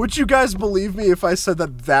 Would you guys believe me if I said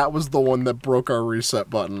that that was the one that broke our reset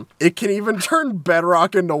button? It can even turn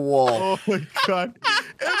bedrock into wool. Oh my god.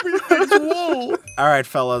 Everything's wool. All right,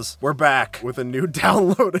 fellas, we're back with a new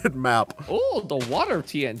downloaded map. Oh, the water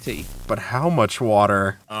TNT. But how much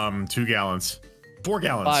water? 2 gallons. 4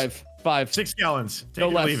 gallons. Five. 6 gallons. Take No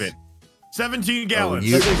it or less. leave it. 17 Oh,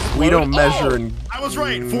 gallons. we don't measure in. I was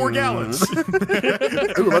right. 4 gallons.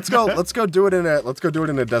 Ooh, let's go do it in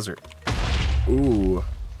a desert. Ooh,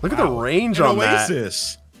 look at the range An on that.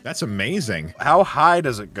 oasis. That's amazing. How high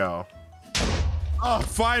does it go? Oh,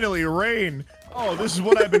 finally, rain. Oh, this is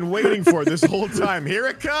what I've been waiting for this whole time. Here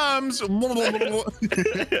it comes.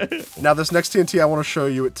 Now, this next TNT, I want to show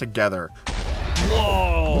you it together.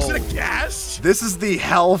 Whoa. Was it a gas? This is the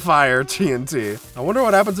Hellfire TNT. I wonder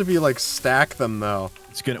what happens if you, like, stack them, though.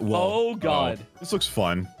 It's gonna. Whoa. Oh, God. Oh, this looks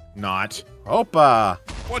fun. Not. Opa.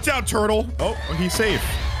 Watch out, turtle. Oh, he's safe.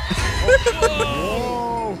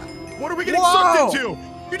 Whoa. What are we getting sucked into?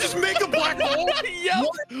 You just make a black hole? Yep.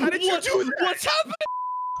 How did you do that? What's happening?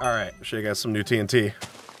 All right, show you guys some new TNT.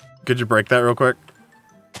 Could you break that real quick?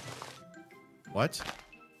 What?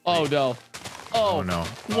 Oh, no. Oh no.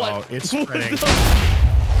 What? Oh, it's spreading.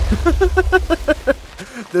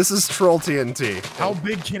 This is troll TNT. How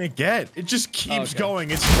big can it get? It just keeps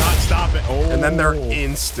going. It's not stopping. Oh. And then they're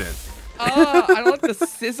instant. I like the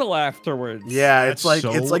sizzle afterwards. Yeah, it's like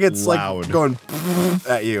loud. going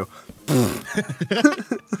at you.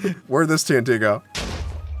 Where'd this TNT go?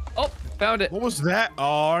 Oh, found it. What was that?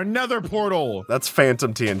 Oh, another portal. That's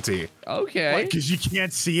Phantom TNT. Okay. Because you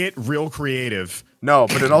can't see it. Real creative. No,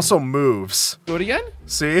 but it also moves. Do it again?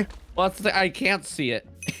 See? Well, I can't see it.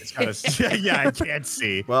 It's gotta, yeah, I can't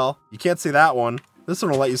see. Well, you can't see that one. This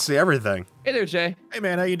one will let you see everything. Hey there, Jay. Hey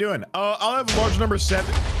man, how you doing? I'll have large number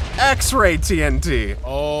 7. X-ray TNT.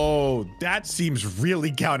 Oh, that seems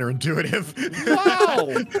really counterintuitive. Wow.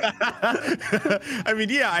 I mean,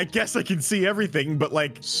 yeah, I guess I can see everything, but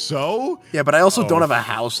like, so? Yeah, but I also don't have a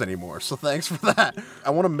house anymore, so thanks for that. I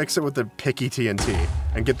want to mix it with the picky TNT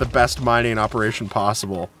and get the best mining operation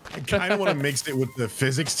possible. I kind of want to mix it with the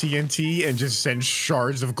physics TNT and just send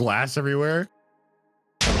shards of glass everywhere.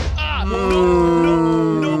 Ah,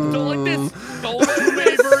 no, don't like this. Don't Too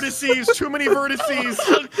many vertices, too many vertices.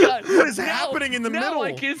 Oh, God. What is happening in the middle? Now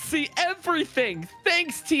I can see everything.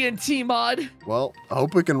 Thanks, TNT mod. Well, I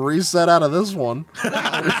hope we can reset out of this one.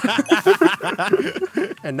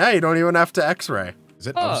 And now you don't even have to X-ray. Is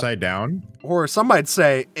it upside down? Or some might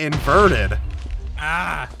say inverted.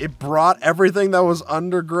 Ah, It brought everything that was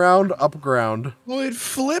underground upground. well, it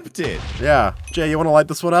flipped it. Yeah. Jay, you want to light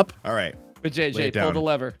this one up? All right. But Lay JJ, it pull down. the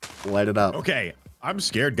lever. Light it up. Okay. I'm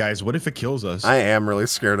scared, guys. What if it kills us? I am really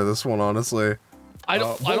scared of this one, honestly. I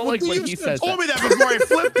don't like when he says told that. me that before I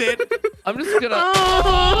flipped it. I'm just gonna.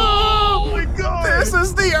 Oh my god. This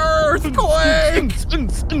is the earthquake!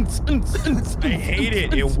 I hate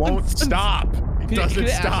it. It won't stop. It Can doesn't it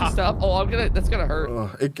actually stop. Oh, that's gonna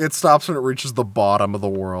hurt. It stops when it reaches the bottom of the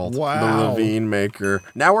world. Wow. The ravine maker.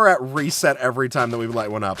 Now we're at reset every time that we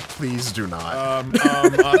light one up. Please do not.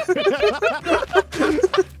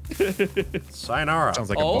 Sayonara. Sounds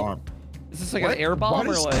like Oh. a bomb. Is this like an air bomb Why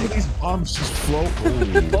or does some like? of these bombs just float?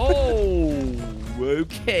 Oh,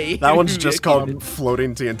 okay. That one's just called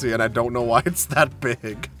floating TNT, and I don't know why it's that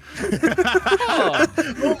big. Huh.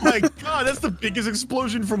 Oh my god, that's the biggest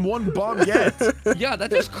explosion from one bomb yet. Yeah,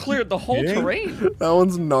 that just cleared the whole Kidding? terrain. That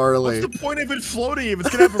one's gnarly. What's the point of it floating if it's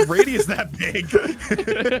gonna have a radius that big?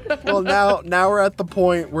 Well, now we're at the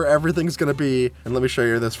point where everything's gonna be, and let me show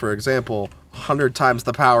you this for example, 100 times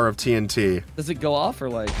the power of TNT. Does it go off or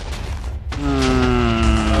like?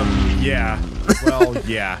 Yeah. Well,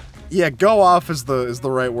 yeah. Yeah, go off is the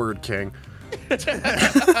right word, King. This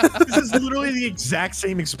is literally the exact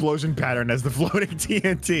same explosion pattern as the floating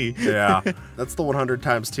TNT. Yeah, that's the 100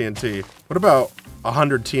 times TNT. What about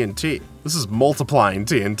 100 TNT? This is multiplying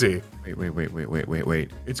TNT. Wait.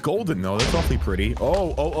 It's golden though. That's awfully pretty.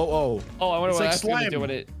 Oh. Oh, I wonder It's what like that's gonna slime. do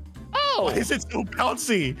with it. Oh. Why is it so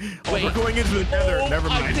bouncy? Oh, Wait. we're going into the nether. Oh, Never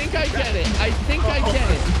mind. I think I get it. I think I get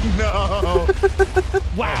it. No.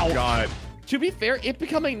 Wow. Oh, God. To be fair, it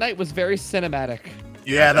becoming night was very cinematic.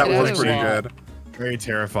 Yeah, that Yeah, was that pretty is good. Very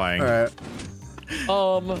terrifying. All right.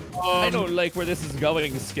 I don't like where this is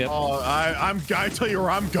going, Skip. Oh, I tell you where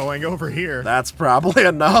I'm going over here. That's probably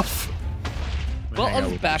enough. Well, hang out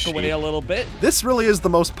let's with back the away sheep. a little bit. This really is the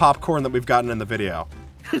most popcorn that we've gotten in the video.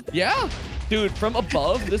 Yeah. Dude, from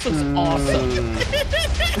above, this looks awesome.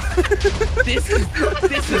 This is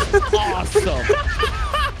awesome.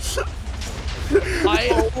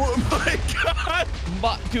 Oh my god!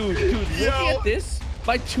 Dude, looking at this,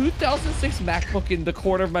 my 2006 MacBook in the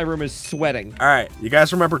corner of my room is sweating. All right, you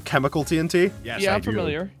guys remember chemical TNT? Yes, Yeah, I I'm do.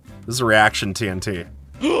 familiar. This is reaction TNT.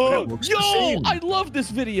 Yo, looks the same. I love this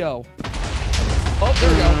video. Oh, there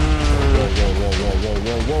we go.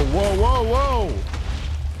 Whoa.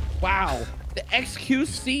 Wow. The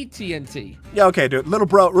XQC TNT. Yeah, okay, dude. Little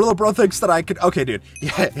bro thinks that I could. Okay, dude.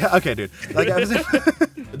 Yeah, okay, dude. Like,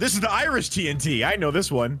 This is the Irish TNT. I know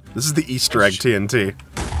this one. this is the Easter egg TNT.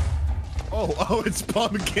 Oh, it's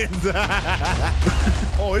pumpkins.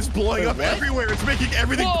 Oh, it's blowing up what? everywhere. It's making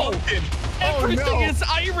everything Whoa. pumpkin. Everything Oh, no. is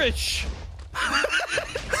Irish.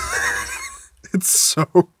 It's so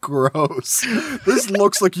gross. This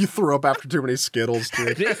looks like you threw up after too many Skittles,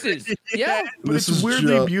 dude. This is, yeah. But This it's is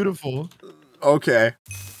weirdly ju- beautiful. Okay.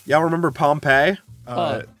 Y'all remember Pompeii?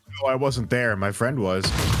 No, I wasn't there. My friend was.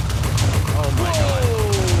 Oh my god.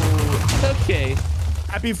 Whoa. Okay.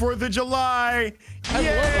 Happy 4th of July! I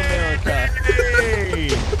love America. Yay!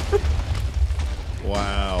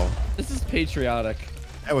 Wow. This is patriotic.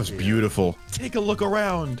 That was beautiful. Take a look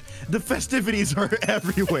around. The festivities are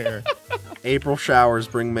everywhere. April showers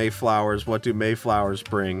bring May flowers. What do May flowers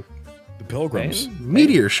bring? The pilgrims.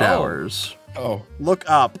 Meteor showers. Oh. Look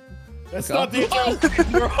up. That's Look not up. the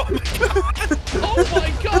Oh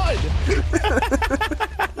my god!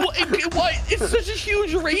 Why? It's such a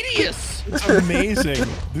huge radius. It's amazing.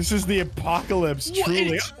 This is the apocalypse,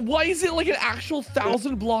 truly. Why is it like an actual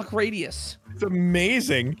 1,000-block radius? It's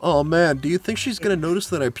amazing. Oh man, do you think she's gonna notice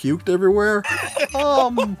that I puked everywhere?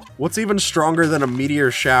 What's even stronger than a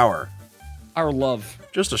meteor shower? Our love.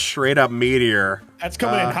 Just a straight up meteor. That's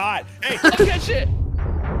coming in hot. Hey, Look at shit.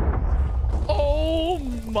 Oh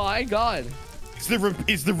my god.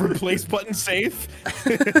 is the replace button safe?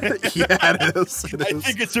 Yeah, it is. I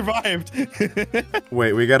think it survived.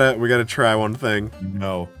 Wait, we gotta try one thing.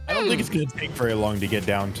 No, I don't think it's gonna take very long to get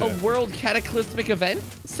down to. A world cataclysmic event?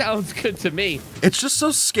 Sounds good to me. It's just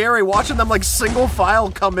so scary watching them like single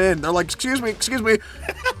file come in. They're like, excuse me.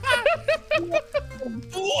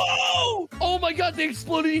 Whoa! Oh my god, they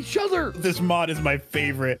exploded each other. This mod is my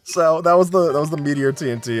favorite. So that was the meteor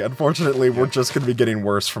TNT. Unfortunately, we're just gonna be getting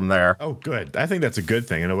worse from there. Oh, good. I think that's a good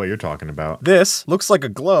thing. I know what you're talking about. This looks like a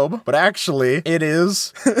globe, but actually it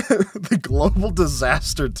is the global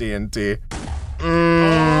disaster TNT.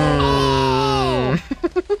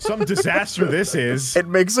 Some disaster this is. It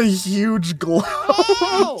makes a huge globe.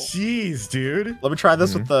 Oh! Jeez, dude. Let me try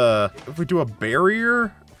this with if we do a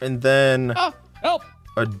barrier and then Help!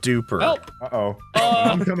 a duper. Help! Uh-oh.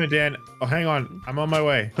 I'm coming, Dan. Oh, hang on. I'm on my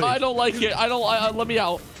way. I don't like it. Let me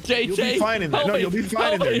out. Jay, You'll Jay. be fine in there. No, me. you'll be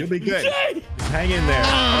fine in there. You'll be good. Jay! Just hang in there.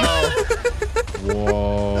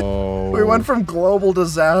 Whoa. We went from global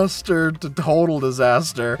disaster to total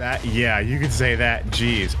disaster. Yeah, you could say that.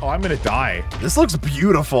 Jeez. Oh, I'm gonna die. This looks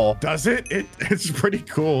beautiful. Does it? It's pretty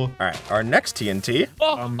cool. All right, our next TNT.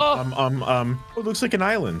 It looks like an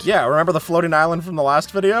island. Yeah, remember the floating island from the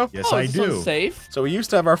last video? Yes, I it's do. so safe. So we used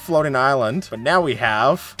to have our floating island, but now we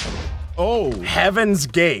have Oh. Heaven's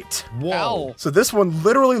Gate. Whoa. Ow. So this one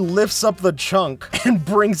literally lifts up the chunk and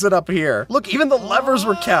brings it up here. Look, even the levers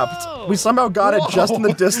were kept. We somehow got it just in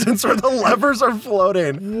the distance where the levers are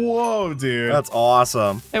floating. Whoa, dude. That's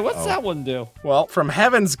awesome. Hey, what's that one do? Well, from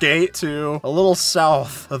Heaven's Gate to a little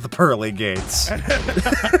south of the pearly gates.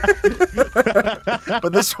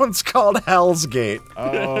 But this one's called Hell's Gate.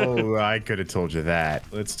 Oh, I could have told you that.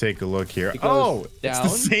 Let's take a look here. goes Oh, it's down. the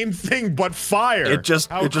same thing, but fire. It just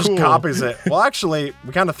How cool. copies. Is it? Well, actually,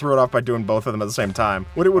 we kind of threw it off by doing both of them at the same time.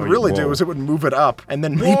 What it would really do is it would move it up and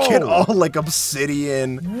then make it all like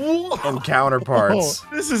obsidian and counterparts.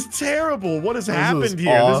 This is terrible. What has is happened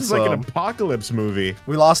here? This is like an awesome. apocalypse movie.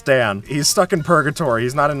 We lost Dan. He's stuck in purgatory.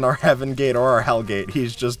 He's not in our heaven gate or our hell gate.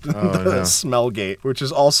 He's just in the smell gate, which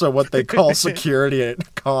is also what they call security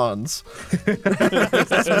at cons.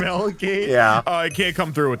 Smell gate? Yeah. Oh, I can't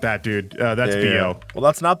come through with that, dude. That's Yeah, BO. yeah. Well,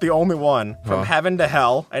 that's not the only one. From heaven to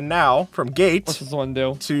hell, and now from gate What's this one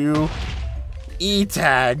do? to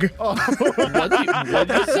E-tag. What did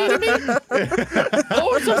you say to me?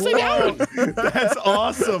 Oh, it's upside down. That's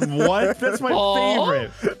awesome. What? That's my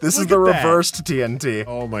favorite. This is Look the at that. reversed TNT.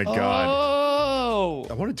 Oh my god. Oh.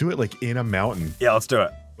 I want to do it like in a mountain. Yeah, let's do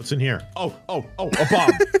it. What's in here? Oh, a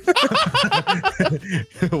bomb.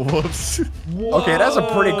 Whoops. Okay, it has a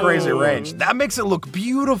pretty crazy range. That makes it look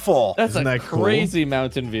beautiful. That's Isn't a that cool? crazy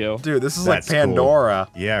mountain view. Dude, this is That's like Pandora.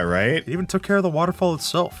 Cool. Yeah, right? It even took care of the waterfall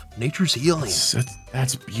itself. Nature's healing.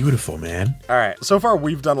 That's beautiful, man. All right, so far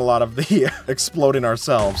we've done a lot of the exploding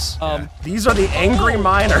ourselves. Um, These are the angry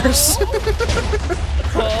miners.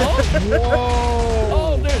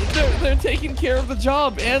 Oh, they're taking care of the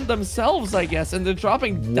job and themselves, I guess, and they're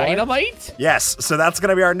dropping dynamite? Yes, so that's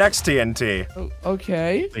gonna be our next TNT. Oh,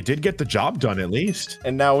 okay. They did get the job done at least.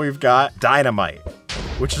 And now we've got dynamite,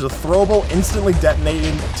 which is a throwable, instantly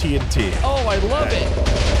detonating TNT. Oh, I love it.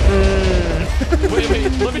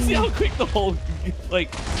 Wait, let me see how quick the whole,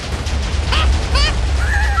 like...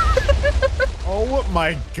 Oh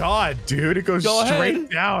my god, dude. It goes Go straight ahead.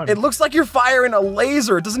 down. It looks like you're firing a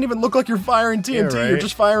laser. It doesn't even look like you're firing TNT. Yeah, right? You're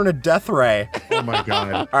just firing a death ray. Oh my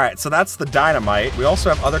god. All right, so that's the dynamite. We also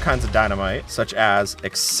have other kinds of dynamite, such as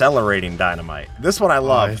accelerating dynamite. This one I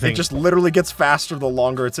love. I think- It just literally gets faster the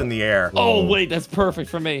longer it's in the air. Oh, wait, that's perfect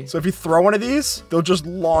for me. So if you throw one of these, they'll just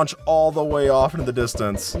launch all the way off into the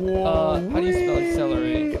distance. How do you spell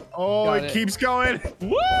accelerate? Oh, Got it it. keeps going.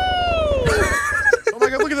 Woo! Oh my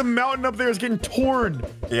god, look at the mountain up there. It's getting torn.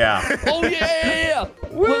 Yeah. Oh, yeah.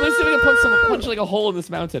 Let's see if we can punch like a hole in this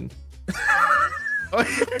mountain. Dude,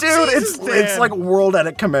 Jesus, it's Dan. like world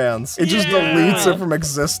edit commands. It just Yeah. deletes it from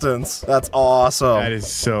existence. That's awesome. That is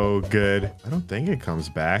so good. I don't think it comes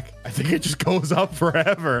back. I think it just goes up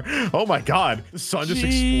forever. Oh my god. The sun just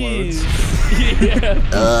explodes.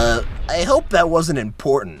 Yeah. I hope that wasn't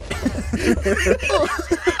important.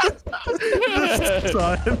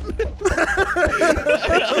 Sun.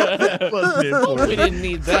 Wasn't We important. didn't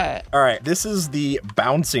need that. All right, this is the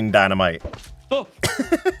bouncing dynamite. Oh.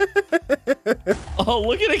 Oh,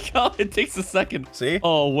 look at it go. It takes a second. See?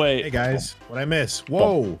 Oh, wait. Hey guys, what'd I miss?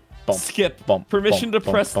 Whoa. Bump, Skip. bump, Permission bump,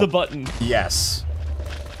 to press bump, the button. Yes.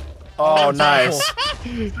 Oh, nice.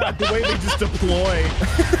 The way they just deploy,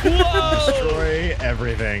 Whoa! destroy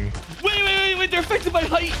everything. Wait. They're affected by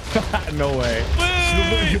height. No way.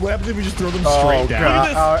 Wait. What happens if we just throw them Oh, straight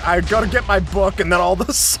down? God. I gotta get my book and then all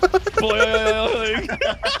this. Boing.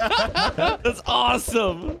 That's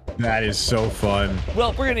awesome. That is so fun.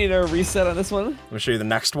 Well, we're gonna need a reset on this one. Let me show you the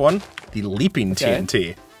next one. The leaping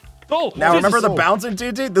TNT. Oh, Now remember the Jesus. bouncing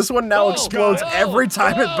TNT? This one now Oh, explodes God. every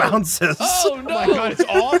time No. it bounces. Oh, no. Oh my god, it's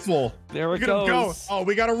awful. There it Look at him go. goes. Oh,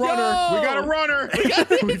 we got a runner. No. We got a runner.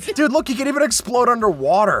 Dude, look, you can even explode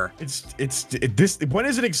underwater. When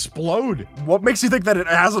does it explode? What makes you think that it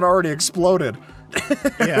hasn't already exploded?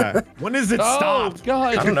 Yeah. When does it Oh, stop?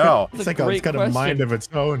 God. I don't know. It's like it's got a mind of its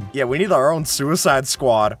own. Yeah, we need our own Suicide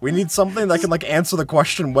Squad. We need something that can like answer the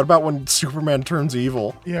question, what about when Superman turns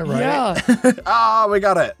evil? Yeah, right. Yeah. Ah, we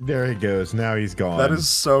got it. There he goes. Now he's gone. That is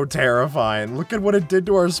so terrifying. Look at what it did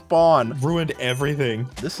to our spawn. ruined everything.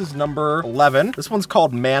 This is number 11. This one's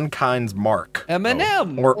called Mankind's Mark.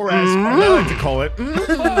 M&M. Or as I like to call it,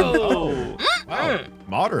 Oh. wow,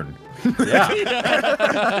 modern.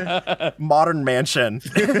 Yeah. Modern mansion.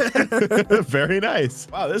 Very nice.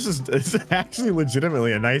 Wow, this is actually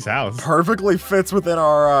legitimately a nice house. Perfectly fits within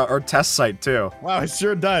our test site too. Wow, it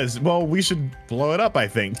sure does. Well, we should blow it up, I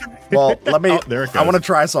think. Well, let me. Oh, there it I want to goes.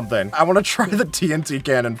 try something. I want to try the TNT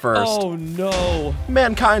cannon first. Oh, no.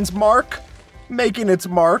 Mankind's Mark, making its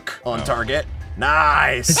mark on target.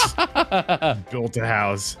 Nice. Built a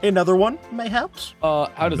house. Another one, mayhaps. How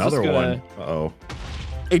does Another this go? one. Uh-oh.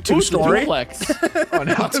 A two-story. Duplex. Oh,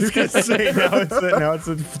 now I was gonna say now it's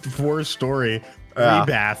a 4-story. 3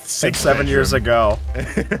 baths, 6-7 years ago.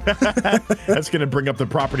 That's gonna bring up the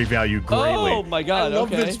property value greatly. Oh my god, I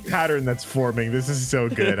love okay. this pattern that's forming. This is so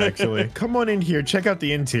good, actually. Come on in here. Check out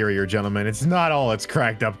the interior, gentlemen. It's not all it's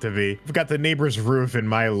cracked up to be. I've got the neighbor's roof in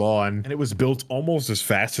my lawn, and it was built almost as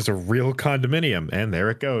fast as a real condominium. And there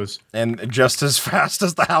it goes. And just as fast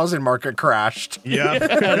as the housing market crashed. Yeah.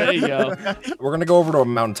 There you go. We're gonna go over to a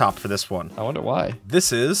mountaintop for this one. I wonder why.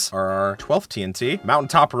 This is our 12th TNT,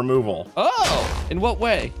 mountaintop removal. Oh, in what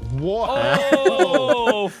way? What?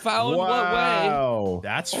 Oh, found what way? Wow.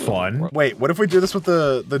 That's fun. Wait, what if we do this with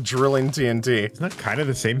the drilling TNT? Isn't that kind of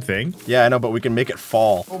the same thing? Yeah, I know, but we can make it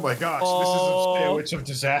fall. Oh my gosh, Oh. this is a sandwich of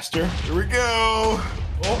disaster. Here we go.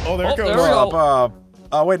 Oh, there it Oh, goes. there we go.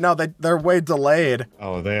 Oh wait, no, they're way delayed.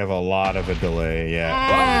 Oh, they have a lot of a delay,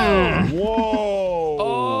 yeah. Whoa!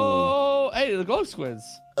 Oh, hey, the glow squids.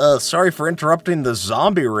 Sorry for interrupting the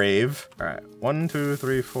zombie rave. All right, 1, 2,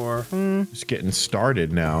 3, 4, Just getting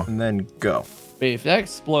started now. and then go. Wait, if that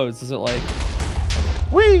explodes, is it like...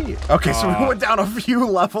 Whee! Okay, so we went down a few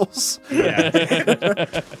levels.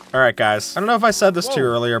 Yeah. All right, guys. I don't know if I said this to you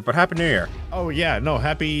Whoa. earlier, but Happy New Year. Oh yeah, no,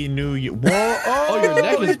 Happy New Year. Whoa! Oh, your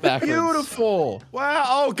neck is it's backwards. beautiful. Wow!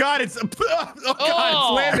 Oh god, it's oh god,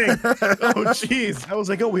 Oh. it's landing. Oh jeez. I was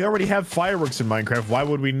like, oh, we already have fireworks in Minecraft. Why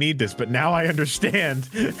would we need this? But now I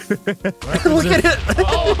understand. Look at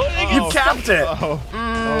it! You capped it! Oh,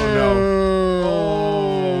 oh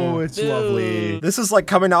no. Oh, it's Dude. lovely. This is like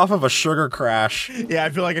coming off of a sugar crash. Yeah, I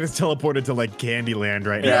feel like it is teleported to like Candyland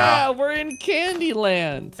right Yeah. Yeah, we're in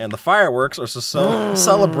Candyland. And the fireworks are to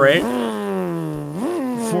celebrate now.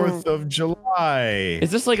 4th of July.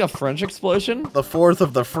 Is this like a French explosion? the 4th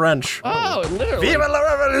of the French. Oh, literally. Viva la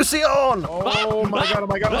revolution! Oh my god, oh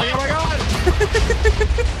my god, oh my god, oh my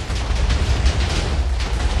god!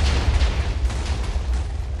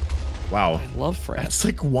 Wow. I love French. That's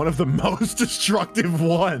like one of the most destructive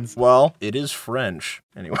ones. Well, it is French.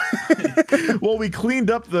 Anyway. Well, we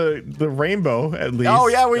cleaned up the rainbow at least. Oh,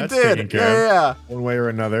 yeah, we That's taken did. care of, Yeah. one way or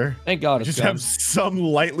another. Thank God it's Just gone. have some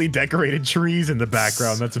lightly decorated trees in the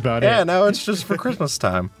background. That's about Yeah, it. now it's just for Christmas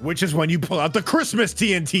time. Which is when you pull out the Christmas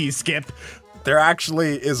TNT, Skip. There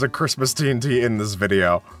actually is a Christmas TNT in this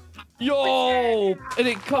video. Yo! And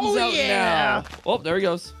it comes out now. Oh, there he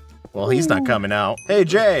goes. Well, he's not coming out. Hey,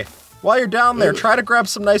 Jay, while you're down there, try to grab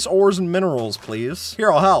some nice ores and minerals, please.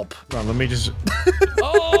 Here, I'll help. Hold on, let me just...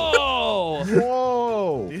 Oh!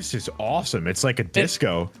 Whoa! This is awesome. It's like a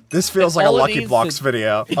disco. This feels like a all it Lucky needs Blocks to-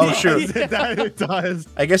 video. Oh, shoot. It does.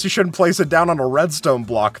 I guess you shouldn't place it down on a redstone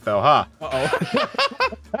block, though, huh?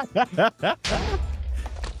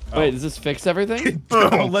 Wait, does this fix everything?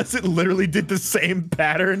 Unless it literally did the same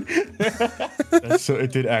pattern. So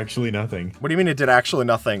it did actually nothing. What do you mean it did actually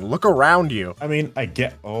nothing? Look around you. I mean, I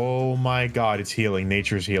get. Oh my God, it's healing.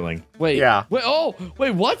 Nature's healing. Wait. Yeah. Wait. Oh.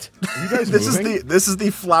 Wait. What? Are you guys This is the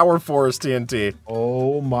flower forest TNT.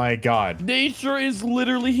 Oh my God. Nature is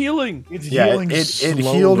literally healing. It's Yeah, healing it slowly.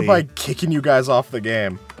 healed by kicking you guys off the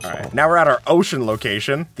game. All right, now we're at our ocean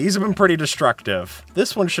location. These have been pretty destructive.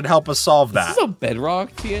 This one should help us solve that. This is a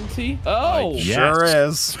bedrock TNT. Oh.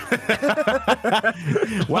 Yes. Sure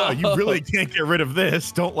is. Wow, you really can't get rid of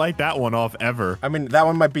this. Don't light that one off ever. I mean, that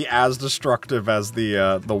one might be as destructive as the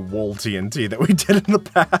wool TNT that we did in the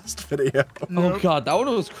past video. Oh God, that one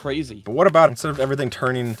was crazy. But what about instead of everything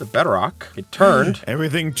turning to bedrock, it turned.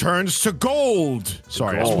 Everything turns to gold.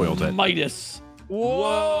 Sorry, I spoiled it. Midas. Whoa.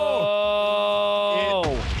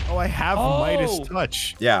 Whoa. Oh, I have Midas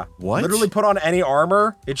touch. Yeah. What? Literally put on any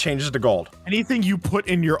armor, it changes to gold. Anything you put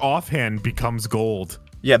in your offhand becomes gold.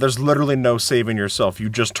 Yeah, there's literally no saving yourself. You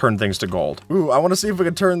just turn things to gold. Ooh, I want to see if we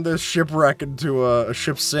can turn this shipwreck into a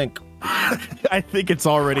ship sink. I think it's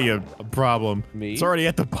already a problem. Me? It's already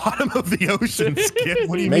at the bottom of the ocean, Skip.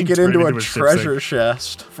 What do you Make mean it turn into a ship treasure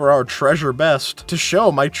chest for our treasure best to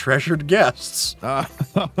show my treasured guests.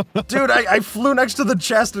 sink? Dude, I flew next to the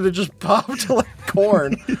chest and it just popped like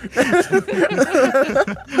corn.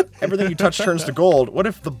 Everything you touch turns to gold. What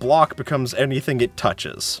if the block becomes anything it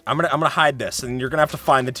touches? I'm gonna hide this, and you're gonna have to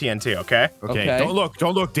find the TNT, okay? Okay. Don't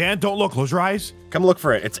look, Dan, don't look. Close your eyes. Come look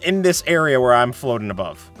for it. It's in this area where I'm floating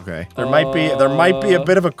above. Okay. There might be a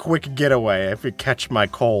bit of a quick getaway if you catch my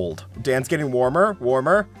cold. Dan's getting warmer,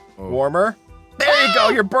 warmer. There you go,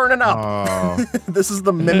 you're burning up. Oh. This is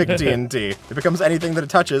the mimic TNT. It becomes anything that it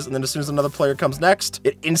touches, and then as soon as another player comes next,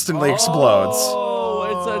 it instantly explodes. Oh,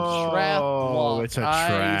 it's a trap block. Oh, it's a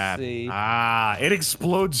trap. I see. Ah, it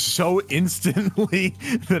explodes so instantly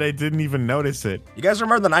that I didn't even notice it. You guys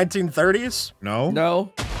remember the 1930s? No?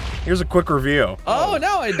 No. Here's a quick review. Oh,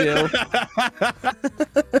 now I do.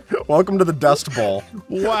 Welcome to the Dust Bowl.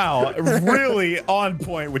 Wow, really on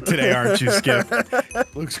point with today, aren't you, Skip?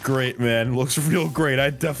 Looks great, man. Looks real great.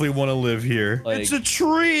 I definitely want to live here. Like- It's a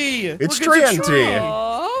tree. It's Look, it's a TNT.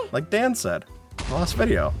 Aw. Like Dan said in the last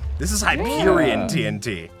video. This is Hyperion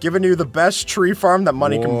TNT, giving you the best tree farm that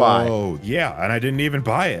money can buy. Oh, yeah, and I didn't even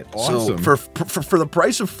buy it. Awesome. So for the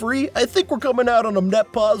price of free, I think we're coming out on a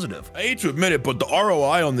net positive. I hate to admit it, but the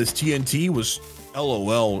ROI on this TNT was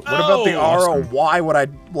LOL. What about the RO? Why would I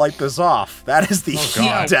light this off? That is the heat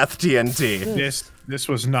God. death TNT. This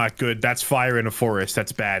was not good. That's fire in a forest.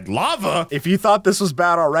 That's bad. Lava? If you thought this was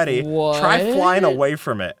bad already, try flying away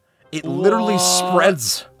from it. It literally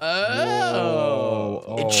spreads.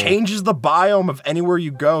 Oh. It changes the biome of anywhere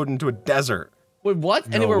you go into a desert. Wait, what?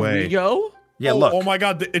 No Anywhere way. we go? Yeah, look. Oh my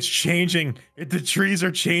God, it's changing. The trees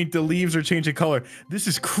are changing. The leaves are changing color. This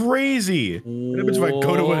is crazy. What happens if I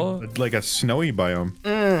go to like a snowy biome?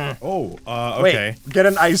 Oh, okay. Wait, get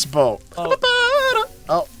an ice boat. Oh.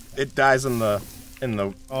 Oh, it dies in the.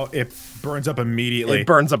 Oh, it burns up immediately. It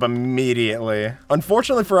burns up immediately.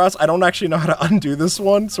 Unfortunately for us, I don't actually know how to undo this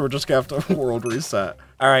one, so we're just gonna have to world reset.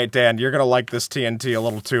 All right, Dan, you're gonna like this TNT a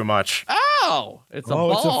little too much. Ow! It's a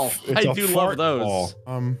ball. It's I a do fart love those.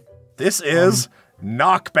 ball. This is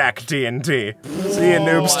knockback TNT. See you,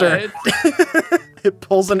 Noobster. It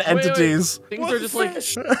pulls in entities. Things are just like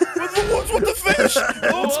What's with the fish?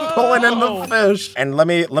 It's pulling in the fish. And let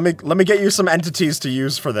me get you some entities to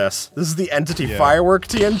use for this. This is the entity firework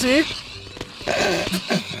TNT.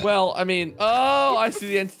 Well, I mean, oh, I see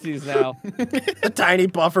the entities now. The tiny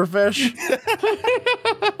puffer fish.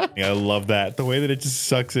 Yeah, I love that. The way that it just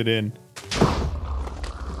sucks it in.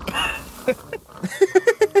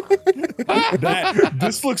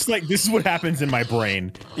 This looks like this is what happens in my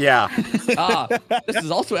brain. Yeah. This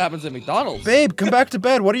is also what happens at McDonald's. Babe, come back to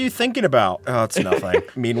bed. What are you thinking about? Oh, it's nothing.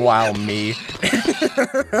 Meanwhile, me.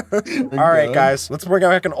 All right, guys, let's bring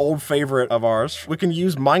back an old favorite of ours. We can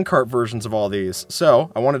use minecart versions of all these.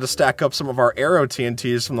 So I wanted to stack up some of our arrow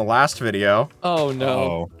TNTs from the last video. Oh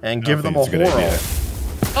no. And give them a whirl.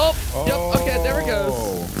 Oh, yep, okay, there it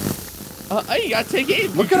goes. You gotta take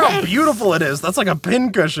aim. Look at how beautiful it is. That's like a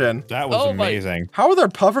pincushion. That was amazing. How are there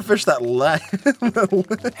pufferfish that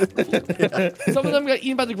Some of them got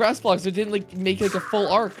eaten by the grass blocks. It didn't like make like a full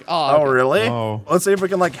arc. Oh, really? Oh. Let's see if we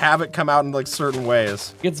can like have it come out in like certain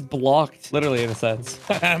ways. It gets blocked, literally in a sense.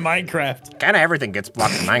 Minecraft. Kind of everything gets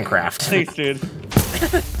blocked in Minecraft. Thanks, dude.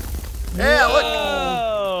 Yeah, look.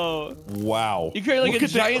 Oh. Wow. You create like a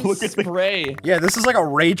giant spray. Yeah, this is like a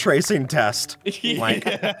ray tracing test. Like,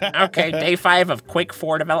 okay, day 5 of Quake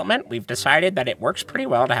 4 development. We've decided that it works pretty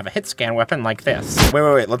well to have a hit scan weapon like this.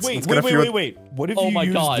 Wait. Let's get a few. Wait. What if you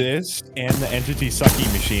use this and the entity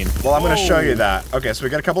sucky machine? Well, I'm gonna show you that. Okay, so we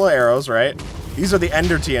got a couple of arrows, right? These are the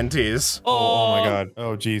Ender TNTs. Oh my god.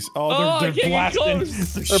 Oh jeez. Oh, they're blasting.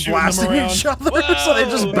 They're blasting each other, so they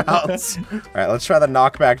just bounce. All right, let's try the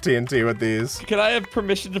knockback TNT with these. Can I have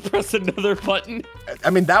permission to press another button?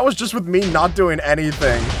 I mean, that was just with me not doing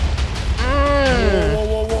anything.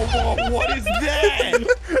 Whoa. What is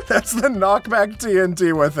that? That's the knockback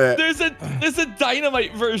TNT with it. There's a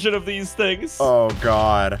dynamite version of these things. Oh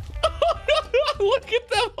god. Look at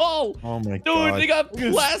them all. Oh my god. Dude, they got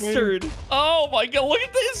plastered. Oh my god, look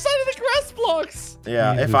at the inside of the grass blocks.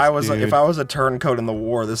 Yeah, if I was a turncoat in the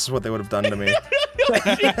war, this is what they would have done to me.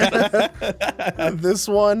 This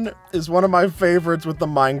one is one of my favorites with the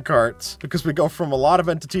minecarts because we go from a lot of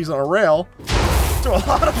entities on a rail to a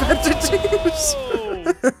lot of entities.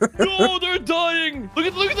 No, they're dying. Look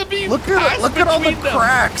at the beam. Look at all the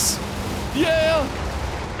cracks. Yeah.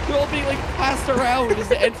 They're all being like passed around as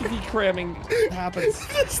the entity cramming happens.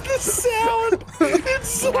 That's the sound. It's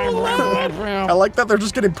so loud. I like that they're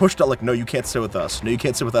just getting pushed out. Like, no, you can't sit with us. No, you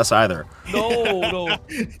can't sit with us either. No.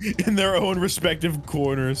 In their own respective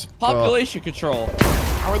corners. Population control.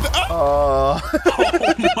 How are they? Oh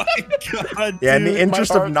my god. Yeah, in dude, the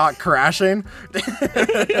interest of not crashing.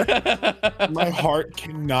 My heart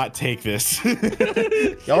cannot take this.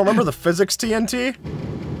 Y'all remember the physics TNT?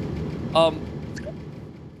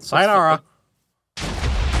 Sayonara.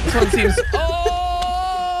 This one seems.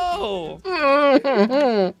 Oh!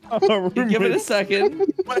 Give it a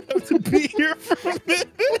second. Might have to be here for a minute.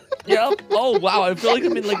 Yep. Oh wow, I feel like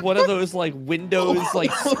I'm in like one of those like Windows like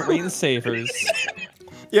screensavers.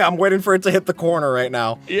 Yeah, I'm waiting for it to hit the corner right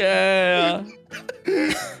now. Yeah.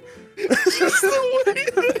 Just the way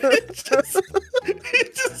that it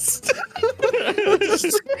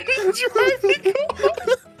just driving on.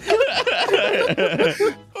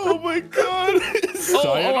 Oh my god.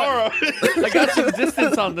 Sayonara. I got some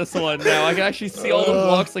distance on this one now. I can actually see all the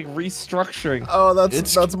blocks like restructuring. Oh,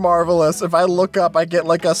 that's marvelous. If I look up, I get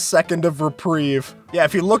like a second of reprieve. Yeah,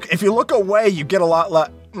 if you look away, you get a lot less.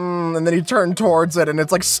 And then you turn towards it, and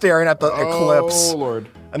it's like staring at the eclipse. Oh lord.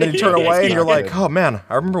 And then you turn away, and you're like, oh man,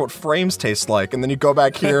 I remember what frames taste like. And then you go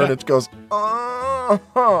back here, and it goes, Oh,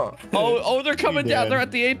 they're coming down. They're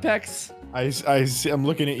at the apex. I'm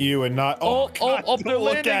looking at you and not. God, they're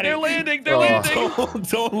landing. They're landing.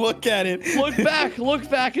 Don't look at it. Look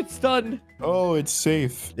back. It's done. Oh, it's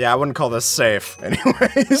safe. Yeah, I wouldn't call this safe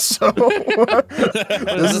anyway. So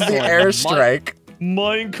this is the airstrike.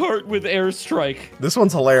 Minecart with airstrike. This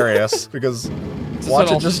one's hilarious because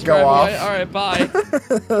watch it just go off. All right, bye.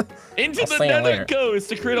 Into the nether goes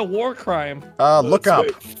to create a war crime. Look up.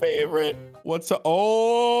 My favorite. What's a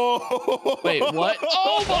Wait, what?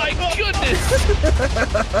 Oh my goodness!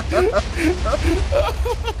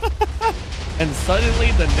 And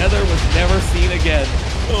suddenly the nether was never seen again.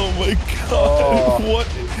 Oh my god. What?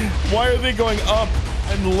 Why are they going up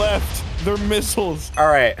and left? They're missiles. All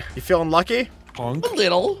right, you feeling lucky? Punk. A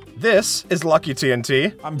little. This is Lucky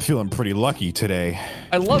TNT. I'm feeling pretty lucky today.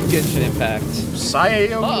 I love Genshin Impact.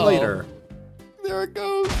 Sayonara later. There it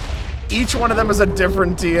goes. Each one of them is a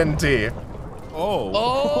different TNT. Oh,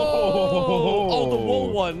 the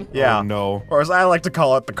wool one. Yeah. Oh, no. Or as I like to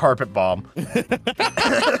call it, the carpet bomb.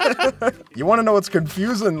 You want to know what's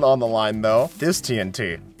confusing on the line, though? This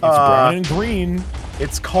TNT. It's brown and green.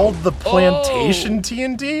 It's called the plantation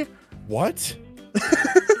TNT? What?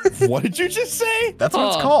 What did you just say? That's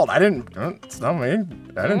what it's called. I didn't. It's not me.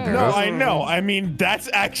 I didn't do No, this. I know. I mean, that's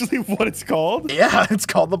actually what it's called. Yeah, it's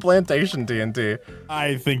called the plantation TNT.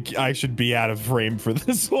 I think I should be out of frame for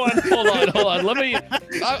this one. Hold on. Let me.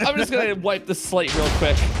 I'm just gonna wipe the slate real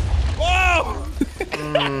quick. Whoa!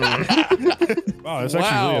 Wow, that's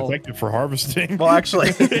actually really effective for harvesting. Well, actually,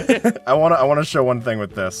 I want to show one thing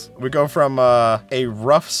with this. We go from a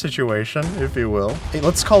rough situation, if you will. Hey,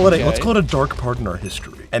 let's call it a dark part in our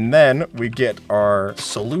history, and then we get our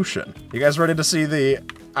solution. You guys ready to see the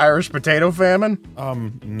Irish potato famine?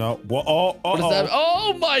 No. Well, What is that?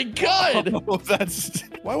 Oh my god! Oh, that's.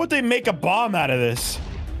 Why would they make a bomb out of this?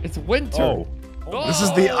 It's winter. Oh. This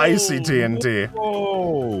is the icy TNT.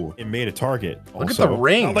 Oh, it made a target. Look also, at the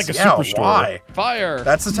rings. Not like a yeah, superstore. why? Fire.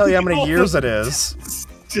 That's to tell you how many years it is.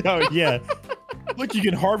 Oh, yeah. Look, you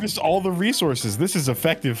can harvest all the resources. This is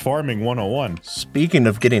effective farming 101. Speaking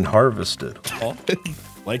of getting harvested,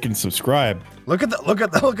 Like and subscribe. look at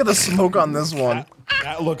the smoke on this one.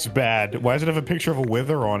 That looks bad. Why does it have a picture of a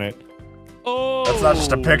wither on it? Oh. That's not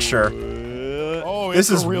just a picture. Oh, This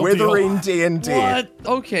it's is a real withering deal. TNT. What?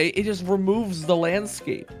 Okay, it just removes the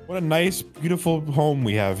landscape. What a nice, beautiful home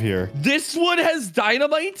we have here. This one has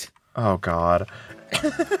dynamite? Oh God.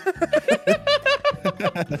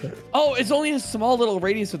 Oh, it's only a small little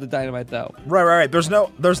radius with the dynamite, though. Right. There's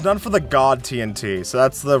none for the God TNT. So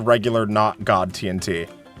that's the regular, not God TNT.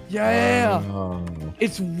 Yeah. Oh.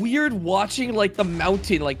 It's weird watching, like, the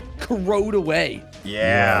mountain, like, corrode away.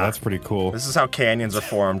 Yeah. That's pretty cool. This is how canyons are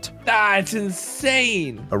formed. That's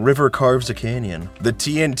insane. A river carves a canyon. The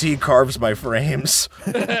TNT carves my frames.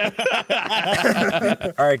 All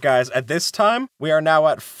right, guys. At this time, we are now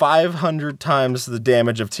at 500 times the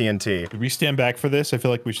damage of TNT. Did we stand back for this? I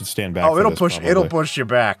feel like we should stand back. Oh, for it'll this, push. probably. It'll push you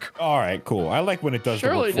back. All right, cool. I like when it does.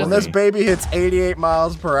 Surely the work it for When this me. baby hits 88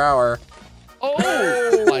 miles per hour.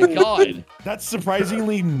 Oh, my God. That's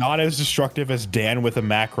surprisingly not as destructive as Dan with a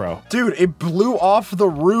macro. Dude, it blew off the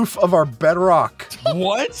roof of our bedrock.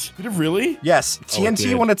 What? Did it really? Yes, Oh, it TNT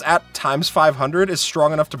did. when it's at times 500 is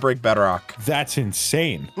strong enough to break bedrock. That's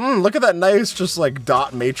insane. Look at that nice, just like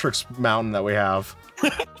dot matrix mountain that we have.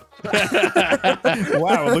 Wow,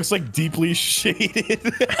 it looks like deeply shaded.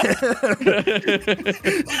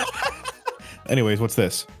 Anyways, what's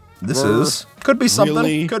this? This is could be something,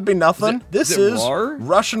 Really? could be nothing. This is it is rar?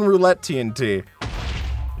 Russian roulette TNT.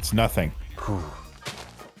 It's nothing.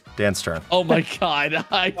 Dan's turn. Oh, my God.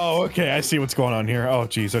 Oh, okay. I see what's going on here. Oh,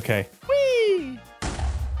 geez. Okay. Whee!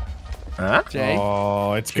 Huh? Jay?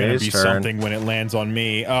 Oh, it's gonna Jay's be turn. something when it lands on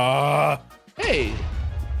me. Hey.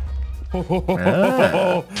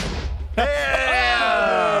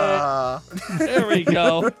 Yeah! There we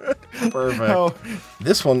go. Perfect. Oh.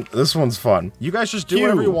 This one's fun. You guys just do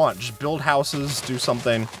whatever you Phew. want. Just build houses, do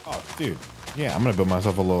something. Oh, dude. Yeah, I'm gonna build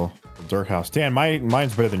myself a little dirt house. Dan,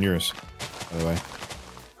 mine's better than yours, by the way.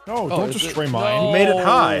 No, don't is destroy it? mine. No. Made it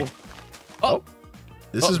high. Oh.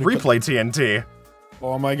 This Oh, is we put- replay TNT.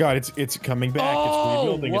 Oh my god, it's coming back. It's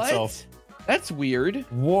rebuilding what? itself. That's weird.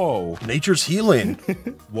 Whoa. Nature's healing.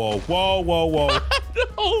 Whoa, whoa, whoa, whoa.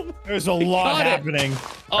 Oh, There's a lot got it. happening.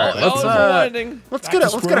 right, let's, it's landing. Let's Back get to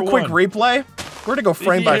a square quick one. replay. We're gonna go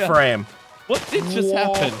frame by Yeah. frame. What did just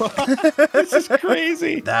Whoa. happen? This is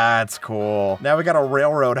crazy. That's cool. Now we got a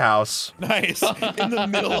railroad house. Nice. In the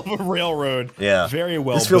middle of a railroad. Yeah. Very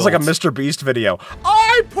well This feels like a built. Mr. Beast video.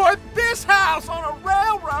 I put this house on a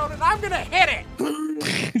railroad and I'm gonna hit it.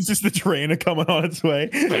 It's just the train coming on its way.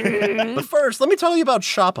 But first, let me tell you about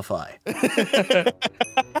Shopify.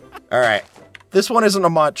 All right. This one isn't a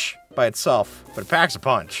much by itself, but it packs a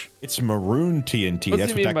punch. It's maroon TNT. What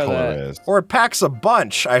That's do you what mean that by color that? is. Or it packs a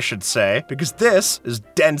bunch, I should say, because this is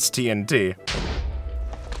dense TNT.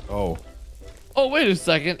 Oh. Oh, wait a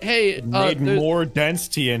second. Hey, Made there's- more dense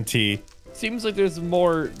TNT. seems like there's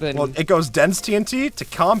more than... Well, it goes dense TNT to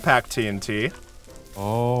compact TNT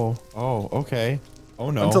Oh. Oh, okay. Oh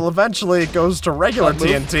no. until eventually it goes to regular Move.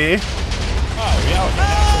 TNT. Oh, yeah.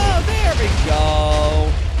 Oh, there we go.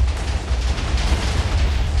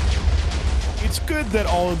 It's good that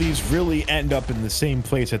all of these really end up in the same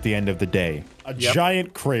place at the end of the day. A Yep.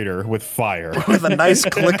 giant crater with fire. With a nice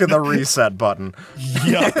click of the reset button.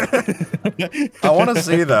 Yup. I want to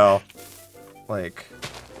see, though, like,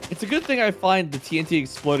 It's a good thing I find the TNT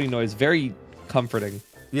exploding noise very comforting.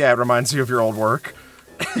 yeah, it reminds you of your old work.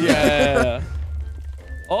 Yeah.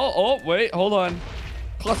 Oh, wait, hold on.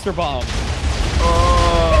 Cluster bomb.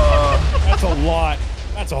 That's a lot.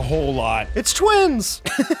 That's a whole lot. It's twins!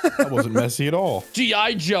 That wasn't messy at all.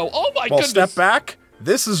 G.I. Joe. Oh my Well, goodness. step back.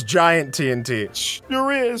 This is giant TNT.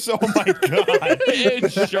 Sure is. Oh my god.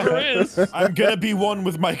 It sure is. I'm gonna be one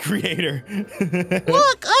with my creator.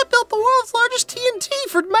 Look, I built the world's largest TNT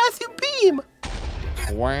for Matthew Beam.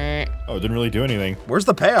 Wah. Oh, it didn't really do anything. Where's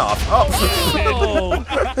the payoff? Oh,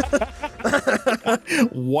 Oh,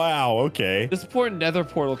 Wow, okay. this poor nether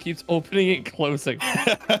portal keeps opening and closing.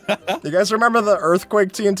 you guys remember the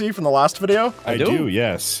earthquake TNT from the last video? I do. do,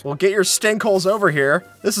 yes. Well, get your stinkholes over here.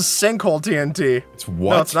 This is sinkhole TNT. It's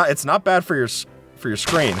what? No, it's not. It's not bad for your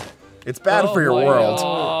screen. It's bad Oh for your my world.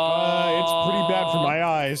 God. It's pretty bad for my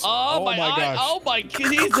eyes. Oh, my gosh. Oh my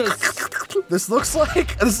Jesus. This looks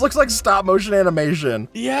like stop motion animation.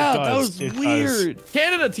 Yeah, It that does, was it weird.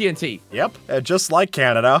 Canada TNT. Yep, just like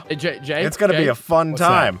Canada. Hey, Jay, It's gonna be a fun What's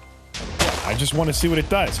time. I just want to see what it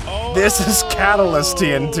does. Oh, This is Catalyst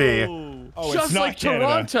TNT. oh Just it's not like Canada.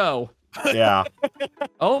 Toronto. Yeah.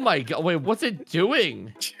 Oh my God! Wait, what's it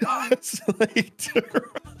doing? Just like I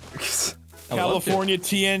loved it. California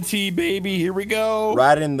TNT, baby. Here we go.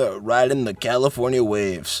 Ride in the California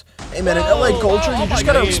waves. Hey man, in LA Whoa, culture, oh you just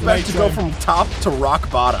my gotta God. expect to go from top to rock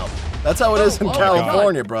bottom. That's how it is in Oh my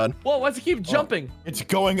California, bud. Whoa, why does it keep jumping? It's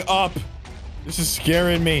going up. This is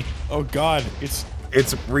scaring me. Oh God, It's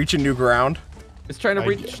reaching new ground. It's trying to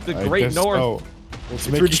reach the Great North. Oh, It's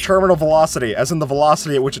reached terminal velocity, as in the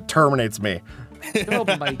velocity at which it terminates me. Oh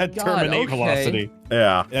my God. terminate velocity.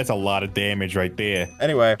 Yeah. That's a lot of damage right there.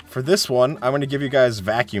 Anyway, for this one, I'm gonna give you guys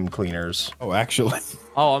vacuum cleaners. Oh, actually.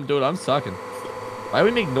 Oh, I'm sucking. Why do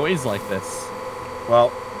we make noise like this?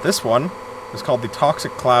 Well, this one is called the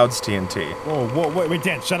Toxic Clouds TNT. Whoa, wait,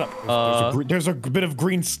 Dan, shut up. There's a bit of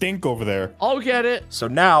green stink over there. I'll get it. So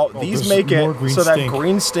now, these make more it green so that stink.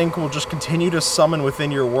 green stink will just continue to summon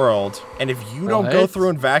within your world, and if you don't go What? through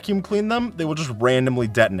and vacuum clean them, they will just randomly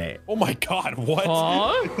detonate. Oh my God, what?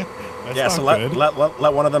 Huh? That's Yeah, not so good.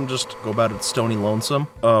 let one of them just go about it stony lonesome.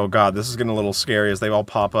 Oh God, this is getting a little scary as they all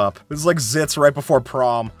pop up. This is like zits right before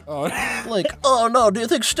prom. Like, oh no, do you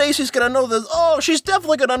think Stacy's gonna know this? Oh, she's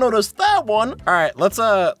definitely gonna notice that one. All right, let's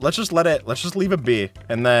just leave it be,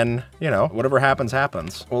 and then, you know, whatever happens,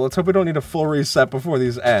 happens. Well, let's hope we don't need a full reset before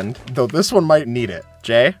these end, though this one might need it.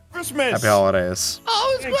 Jay, Christmas. happy holidays.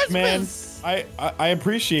 Oh, it's Thanks, Christmas. man. I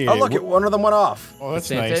appreciate Oh it. look, one of them went off. Oh, that's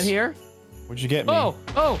Santa nice. in here? What'd you get me?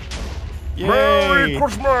 Oh. Yay. Merry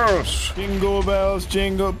Christmas! Jingle bells,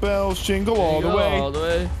 jingle all the way. All the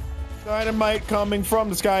way. Dynamite coming from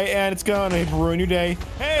the sky, and it's gonna ruin your day.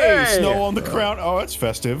 Hey, Hey! snow on the ground. Oh, that's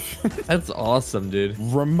festive. That's awesome, dude.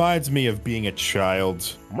 Reminds me of being a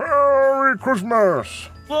child. Merry Christmas!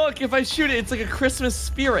 Look, if I shoot it, it's like a Christmas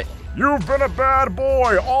spirit. You've been a bad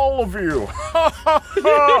boy, all of you.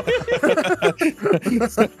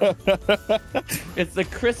 It's the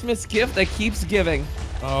Christmas gift that keeps giving.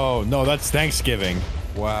 Oh no, that's Thanksgiving.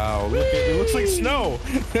 Wow, look, it looks like snow.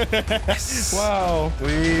 Wow.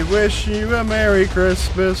 We wish you a Merry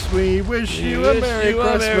Christmas. We wish you a Merry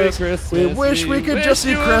Christmas. We wish we could just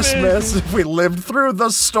see Christmas if we lived through the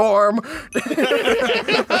storm.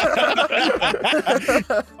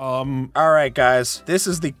 All right, guys. This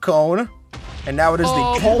is the cone, and now it is the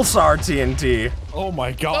pulsar TNT. Oh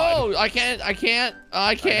my God. Oh, I can't. I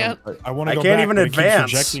want I to go can't back, even but it keeps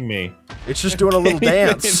advance. rejecting me. It's just doing a little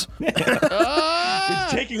dance.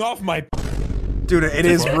 It's taking off my. Dude, it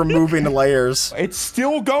is removing the layers. It's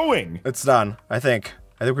still going. It's done, I think.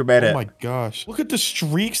 I think we made it. Oh my gosh. Look at the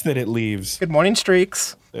streaks that it leaves. Good morning,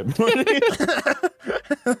 Streaks. All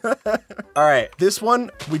right, this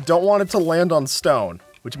one, we don't want it to land on stone,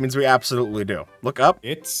 which means we absolutely do. Look up.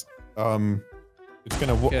 It's gonna.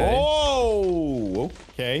 Okay. Oh,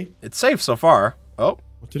 okay. It's safe so far. Oh,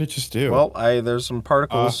 What did it just do? well, there's some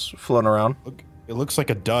particles floating around. Look, it looks like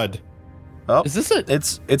a dud. Oh, Is this a?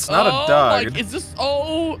 it's not a dud. Like, is this?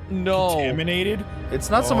 Oh no! Contaminated? It's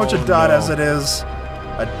not so much a Oh, dud no. as it is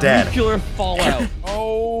a dead. Nuclear fallout.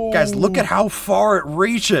 Oh. Guys, look at how far it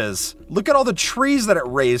reaches. Look at all the trees that it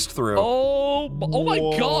raised through. Oh my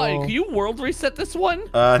Whoa. God! Can you world reset this one?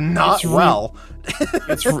 Not It's well.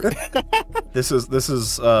 It's This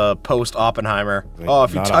is post Oppenheimer. Oh,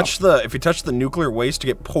 if you Not touch the nuclear waste, you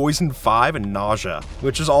get poison 5 and nausea,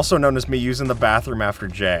 which is also known as me using the bathroom after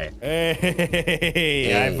Jay.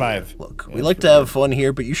 Hey, high five. Look, we like to have fun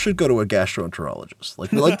here, but you should go to a gastroenterologist.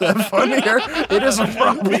 Like, we like to have fun here. It is a We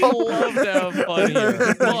problem. love to have fun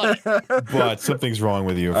here. But But something's wrong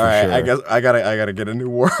with you for All right, sure. I guess I gotta get a new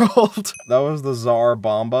world. That was the Tsar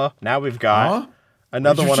Bomba. Now we've got Huh?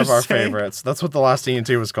 another What did you one of just our say? favorites. That's what the last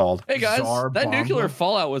TNT was called. hey guys, Tsar that bomb? nuclear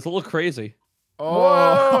fallout was a little crazy.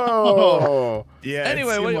 Oh. Yeah. it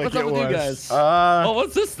Anyway, seemed like what's up it with you was. guys? Uh, Oh,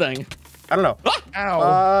 what's this thing? I don't know.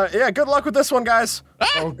 Ow. Yeah, good luck with this one, guys.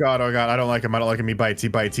 Oh god, I don't like him. I don't like him. He bites. He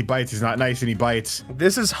bites. He bites. He's not nice and he bites.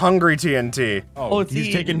 This is hungry TNT. Oh, it's he's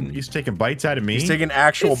eating. taking bites out of me. He's taking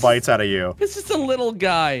actual It's- bites out of you. It's just a little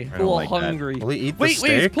guy, a don't little like that. hungry. Will he eat the wait, he's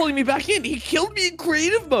steak? pulling me back in. He killed me in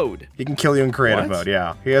creative mode. He can kill you in creative What? mode.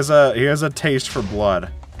 Yeah, he has a taste for blood.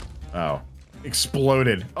 Oh.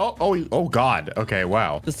 Exploded. Oh god. Okay,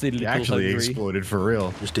 wow. Just a He little actually hungry. exploded for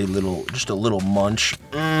real. Just a little munch.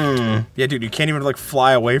 Yeah, dude, you can't even like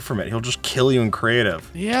fly away from it. He'll just kill you in creative.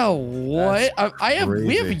 Yeah, what? We have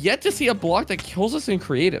crazy. yet to see a block that kills us in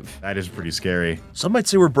creative. That is pretty scary. Some might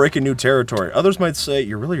say we're breaking new territory. Others might say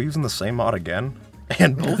you're really using the same mod again.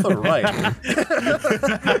 And both are right.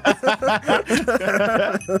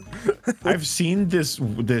 I've seen this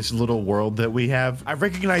little world that we have. I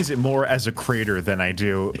recognize it more as a crater than I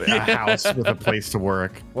do a house with a place to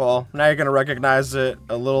work. Well, now you're gonna recognize it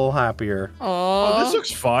a little happier. Oh, this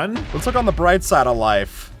looks fun. Let's look on the bright side of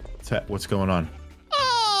life. What's going on?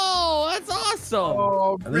 Oh, that's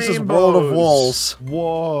awesome. And this is World of Wolves.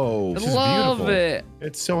 Whoa, I this is love beautiful. it.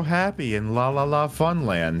 It's so happy in La La La Fun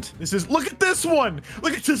Land. Look at this one.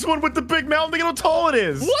 Look at this one with the big mountain. Look at how tall it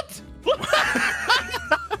is. What?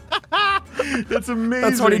 The That's amazing.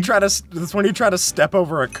 That's when you try to. That's when you try to step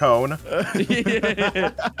over a cone.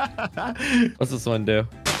 What's this one do?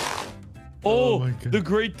 Oh, my God. the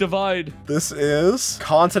Great Divide. This is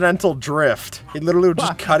continental drift. It literally would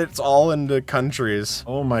just cut it all into countries.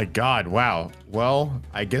 Oh my God! Wow. Well,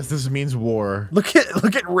 I guess this means war. Look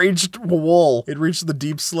at reached wool. It reached the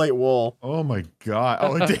deep slate wool. Oh my God!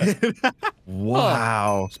 Oh, it did.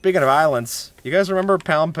 Wow. Speaking of islands, you guys remember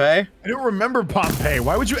Pompeii? I don't remember Pompeii.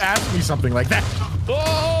 Why would you ask me something like that?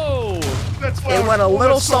 Oh! That's It went a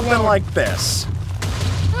little something like this.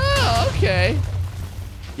 Oh, okay.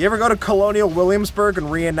 You ever go to Colonial Williamsburg and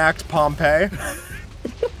reenact Pompeii?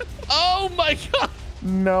 Oh my God!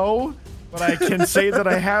 No, but I can say that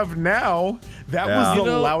I have now. That was the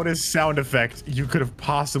loudest sound effect you could have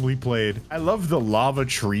possibly played. I love the lava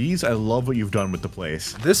trees. I love what you've done with the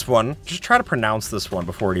place. This one, just try to pronounce this one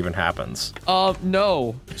before it even happens.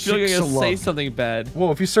 No. I feel like I'm gonna say something bad.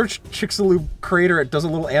 Well, if you search Chicxulub crater, it does a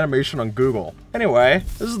little animation on Google. Anyway,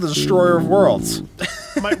 this is the destroyer of worlds.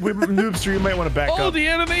 Noobster, you might want to back up. Oh, the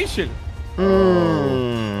animation.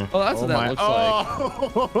 Oh, that's what that looks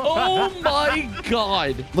like. Oh my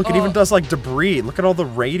God. Look, it even does like debris. Look at all the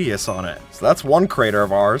radius on it. So that's one crater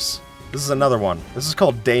of ours. This is another one. This is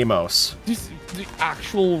called Deimos. Just the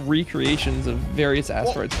actual recreations of various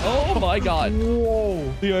asteroids. Oh my God.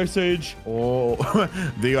 Whoa. The Ice Age. Oh,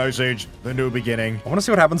 the Ice Age, the new beginning. I want to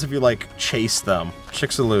see what happens if you like chase them.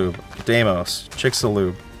 Chicxulub, Deimos,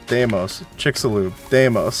 Chicxulub, Deimos, Chicxulub,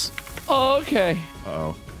 Deimos. Oh, okay.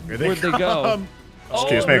 Uh-oh. Where'd they go?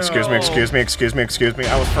 Excuse me. I was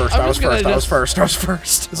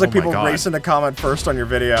first. It's like people racing to comment first on your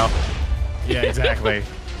video. Yeah, exactly.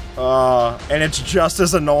 And it's just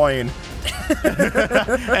as annoying.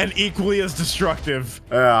 And equally as destructive.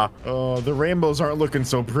 Yeah. Oh, the rainbows aren't looking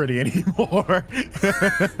so pretty anymore.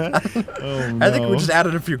 Oh, no. I think we just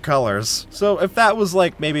added a few colors. So if that was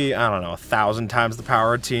like maybe, I don't know, 1,000 times the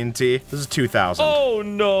power of TNT, this is 2,000. Oh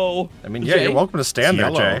no. I mean, yeah, you're welcome to stand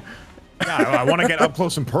there, Jay. Yeah, I want to get up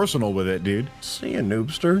close and personal with it, dude. See you,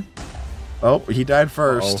 Noobster. Oh, he died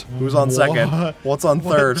first. Who's on second? What's on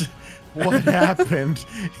third? What happened?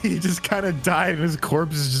 He just kind of died and his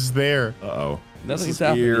corpse is just there. Uh-oh. Nothing's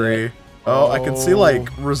happening. happening. Oh, I can see like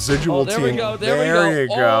residual there we TNT. go. There you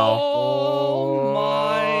go. Oh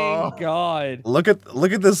my God. Look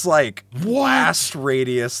at this like blast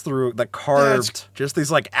radius through the carved, just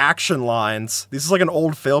these like action lines. This is like an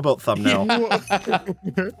old fail-built thumbnail.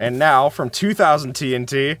 And now from 2000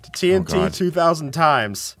 TNT to TNT 2000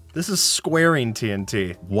 times. This is squaring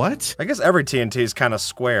TNT. What? I guess every TNT is kind of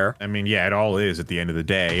square. I mean, yeah, it all is at the end of the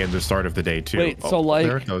day and the start of the day too. Wait, so like,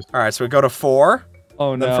 there it goes. All right, so we go to 4.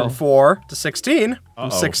 Oh no. Then from 4 to 16.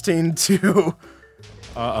 From 16 to too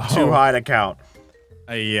high to count.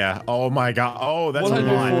 Yeah. Oh my God. Oh, that's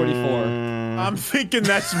 144. I'm thinking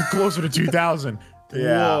that's closer to 2,000.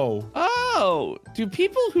 Yeah. Whoa. Oh, do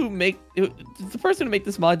people who make does the person who make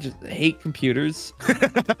this mod just hate computers?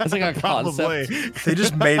 That's like a Probably. concept. They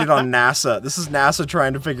just made it on NASA. This is NASA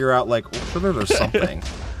trying to figure out like whether there's something.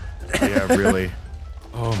 Yeah, really.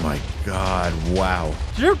 Oh my God. Wow.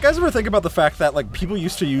 Do you guys ever think about the fact that like people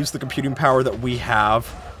used to use the computing power that we have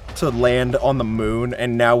to land on the moon,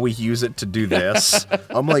 and now we use it to do this?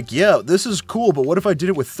 I'm like, yeah, this is cool, but what if I did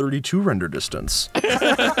it with 32 render distance?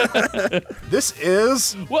 This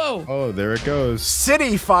is Whoa. Oh, there it goes.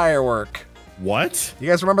 City Firework. What? You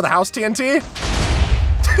guys remember the house TNT?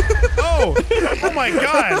 Oh my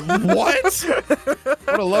God. What?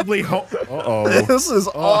 What a lovely home. Uh-oh. This is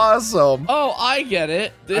awesome. Oh, I get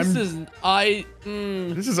it. This is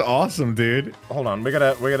This is awesome, dude. Hold on, we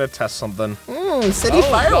gotta test something. City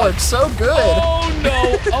Fireworks, so good. Oh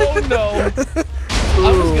no! Oh no!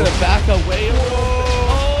 I was gonna back away.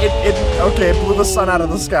 Okay, it blew the sun out of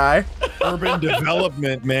the sky. Urban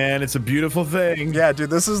development, man. It's a beautiful thing. Yeah, dude,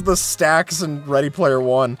 this is the stacks in Ready Player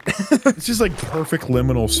One. It's just like perfect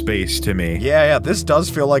liminal space to me. Yeah, this does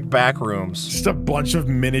feel like back rooms. Just a bunch of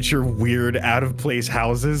miniature, weird, out-of-place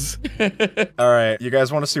houses. All right, you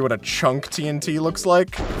guys want to see what a chunk TNT looks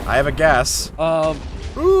like? I have a guess.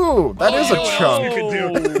 Ooh, that is a chunk.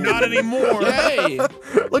 You could do. Not anymore. Yay!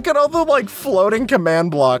 Look at all the like floating command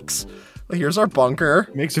blocks. Here's our bunker.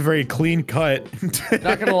 Makes a very clean cut.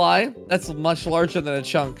 Not gonna lie, that's much larger than a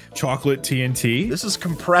chunk. Chocolate TNT. This is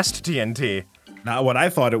compressed TNT. Not what I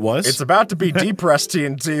thought it was. It's about to be depressed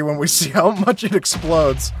TNT when we see how much it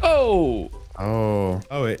explodes. Oh! Oh,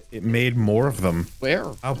 it made more of them. Where?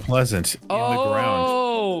 How pleasant. In the ground.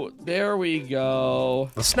 Oh, there we go.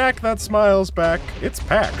 The snack that smiles back, it's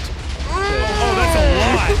packed. Oh, that's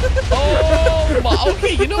a lot. Oh my,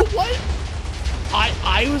 okay, you know what?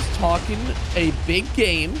 I was talking a big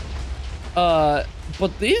game, But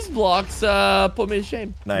these blocks put me to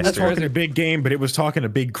shame. Nice, That's dude. talking a big game, but it was talking a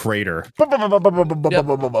big crater.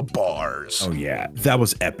 Bars. Oh yeah, that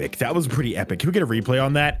was epic. That was pretty epic. Can we get a replay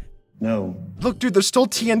on that? No. Look, dude, there's still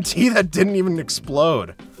TNT that didn't even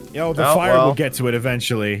explode. Yo, the Oh, fire well. will get to it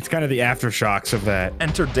eventually. It's kind of the aftershocks of that.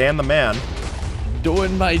 Enter Dan the man.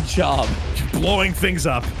 Doing my job. Blowing things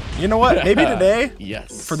up. You know what? Maybe today,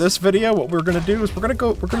 Yes. for this video, what we're gonna do is we're gonna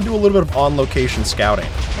do a little bit of on-location scouting.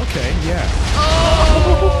 Okay, yeah.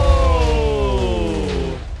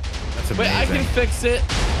 Oh! That's amazing. Wait, I can fix it.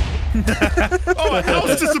 Oh, a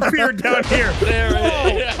house disappeared down here. There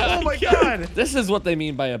it is. Oh my god. This is what they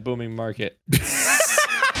mean by a booming market.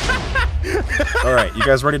 All right, you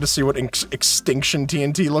guys ready to see what extinction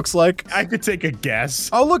TNT looks like? I could take a guess.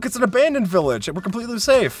 Oh, look, it's an abandoned village. We're completely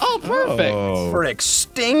safe. Oh, perfect. Oh. For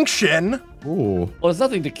extinction? Ooh. Well, there's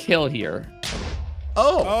nothing to kill here.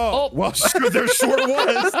 Oh. Oh, well, sure, there sure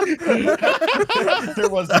was. There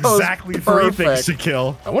was was exactly 3 things perfect. to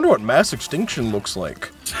kill. I wonder what mass extinction looks like.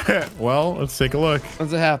 Well, let's take a look.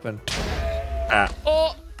 What's it happen? Ah.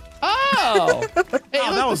 Oh! Oh! Hey, Oh,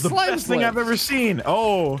 look, that was the slime best thing I've slips. ever seen.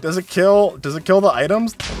 Oh. Does it kill the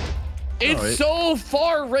items? It's so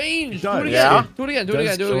far range. It does. Do it again. Yeah? Do it again. Do it Does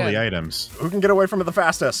again. Do kill it the again. items. Who can get away from it the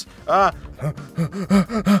fastest? Oh,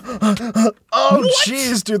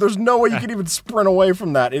 jeez, dude, there's no way you can even sprint away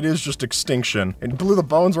from that. It is just extinction. It blew the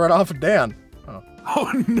bones right off of Dan.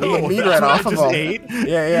 Oh no! Meat That's right what off I of just him. ate.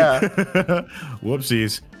 Yeah.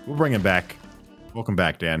 Whoopsies. We'll bring him back. Welcome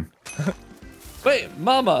back, Dan. Wait,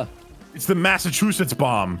 Mama. It's the Massachusetts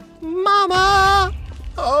bomb. Mama!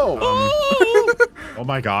 Oh, Oh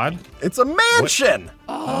my god. it's a mansion!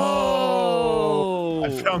 Oh. I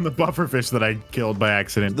found the bufferfish that I killed by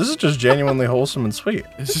accident. This is just genuinely wholesome and sweet.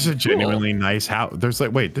 This is a genuinely nice house. There's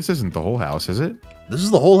like, wait, this isn't the whole house, is it? This is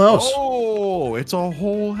the whole house. Oh, it's a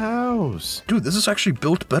whole house. Dude, this is actually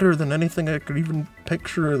built better than anything I could even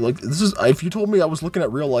picture. Like, this is, if you told me I was looking at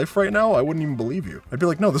real life right now, I wouldn't even believe you. I'd be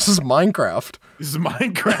like, no, this is Minecraft. This is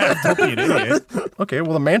Minecraft. Don't be an idiot. Okay,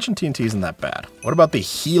 well, the mansion TNT isn't that bad. What about the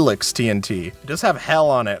Helix TNT? It does have hell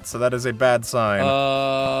on it, so that is a bad sign.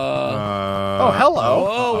 Oh, hello.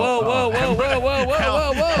 Whoa, whoa, whoa, whoa, whoa, whoa, whoa,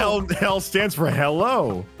 whoa, whoa. Hell stands for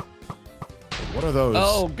hello. What are those?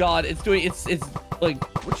 Oh god, it's like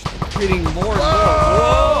creating more and more.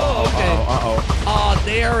 Whoa, okay. Uh-oh. Oh,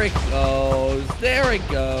 there it goes. There it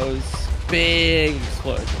goes. Big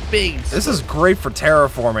explosion. Big explosion. This is great for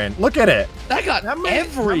terraforming. Look at it. That got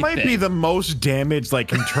everything. That might be the most damage,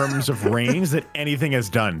 like, in terms of range that anything has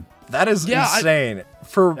done. That is Yeah, insane.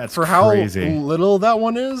 That's For how crazy. little that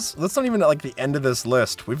one is, that's not even at like the end of this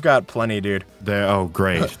list. We've got plenty, dude. Oh,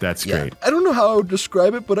 great. That's great. I don't know how I would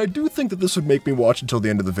describe it, but I do think that this would make me watch until the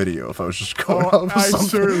end of the video if I was just going off of something.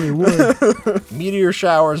 certainly would. Meteor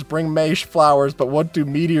showers bring May flowers, but what do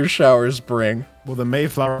meteor showers bring? Well, the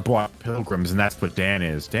Mayflower brought pilgrims, and that's what Dan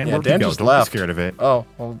is. Dan, Yeah, where'd Dan you go? just Don't left. be scared of it. Oh,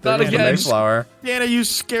 well, there Not goes the again. Mayflower. Dan, are you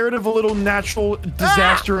scared of a little natural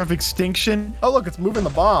disaster of extinction? Oh, look, it's moving the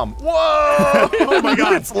bomb. Whoa! Oh my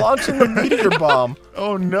god. It's launching the meteor bomb.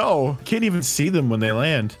 Oh no. Can't even see them when they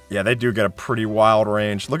land. Yeah, they do get a pretty wild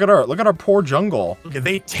range. Look at our poor jungle.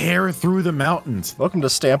 They tear through the mountains. Welcome to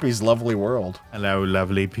Stampy's lovely world. Hello,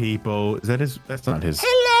 lovely people. Is that his? That's not his.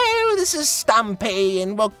 Hello, this is Stampy,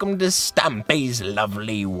 and welcome to Stampy's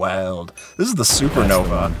lovely world. This is the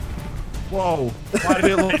supernova. Whoa. Why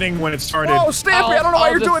did it lightning when it started? Oh, Stampy, I don't know why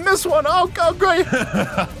I'll you're just- doing this one. Oh, go, great.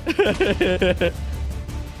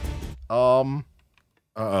 Uh-oh.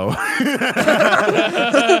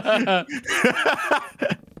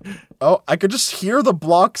 Oh, I could just hear the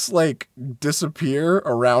blocks, like, disappear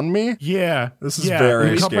around me. Yeah. This is yeah,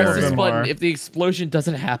 very a couple scary. of This them button, are. if the explosion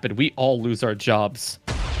doesn't happen, we all lose our jobs.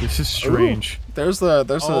 This is strange. There's a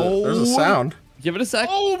sound. Give it a sec.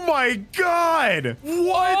 Oh my god!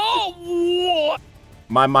 What? Oh, what?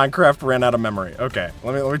 My Minecraft ran out of memory. Okay,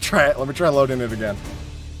 let me try it. Let me try loading it again.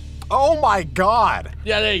 Oh my god!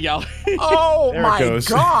 Yeah, there you go. Oh There it my goes.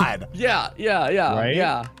 god! yeah,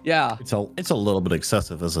 Right? yeah. It's a little bit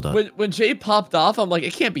excessive, isn't it? When Jay popped off, I'm like,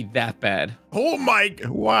 it can't be that bad. Oh my...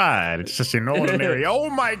 What? It's just an ordinary... Oh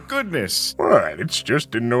my goodness! What? It's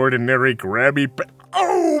just an ordinary grabby.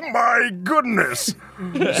 Oh my goodness!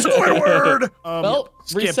 Squidward! Well,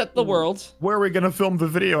 Skip. reset the world. Where are we gonna film the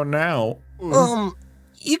video now?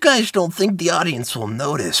 You guys don't think the audience will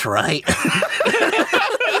notice, right?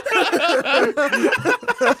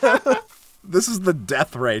 This is the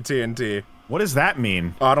death ray TNT. What does that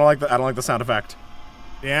mean? Oh, I don't like the sound effect.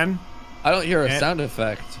 Dan? I don't hear a And- sound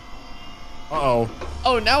effect. Uh-oh.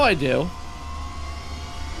 Oh, now I do.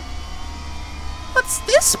 What's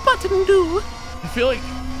this button do? I feel like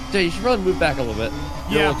Jay, you should probably move back a little bit.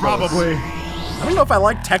 You're a Yeah, little close. probably. I don't know if I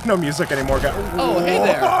like techno music anymore, guys. Oh, hey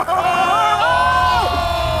there.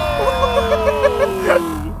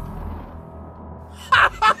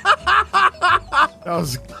 That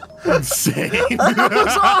was insane. That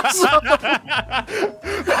was awesome.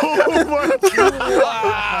 Oh my god.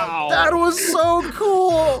 Wow. That was so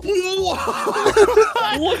cool.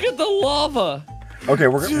 Look at the lava. Okay,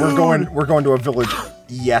 we're going to a village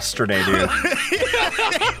yesterday, dude.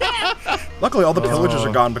 Luckily, all the pillagers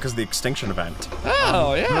are gone because of the extinction event.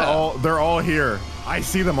 Oh, yeah. They're all here. I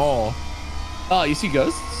see them all. Oh, you see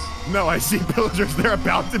ghosts? No, I see pillagers. They're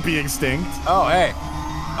about to be extinct. Oh, hey.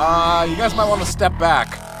 You guys might want to step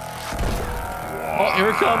back. Oh, here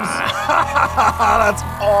it comes. That's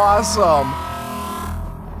awesome.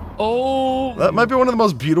 Oh. That might be one of the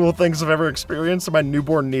most beautiful things I've ever experienced, and my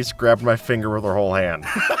newborn niece grabbed my finger with her whole hand.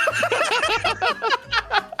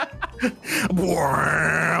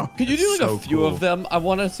 Could you do like a few of them? I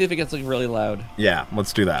want to see if it gets like really loud. Yeah,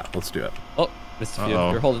 let's do that. Let's do it. Oh, missed a few.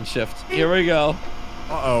 You're holding shift. Here we go.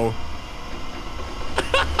 Uh-oh.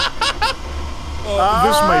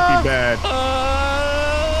 This might be bad.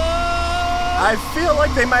 I feel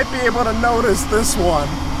like they might be able to notice this one.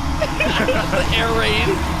 The air raid.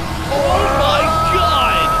 Oh my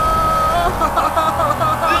god!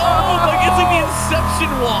 Oh my, it's like the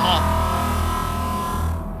Inception wall.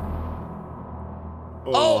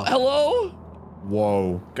 Oh, hello?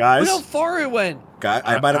 Whoa. Guys, Look how far it went.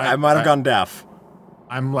 I might have gone deaf.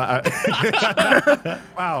 I'm wow,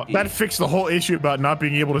 that fixed the whole issue about not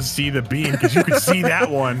being able to see the beam, because you could see that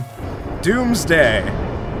one. Doomsday.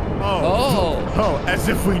 Oh, as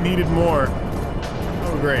if we needed more.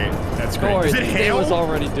 Oh, great. That's great. Sorry, Is it hail? It was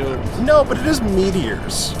already doomed. No, but it is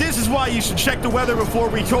meteors. This is why you should check the weather before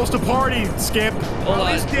we host a party, Skip. Hold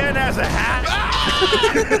At least on. Dan has a hat.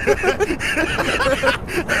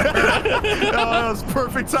 Oh, that was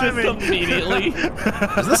perfect timing. Just immediately.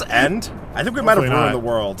 Does this end? I think we might have Hopefully ruined not. the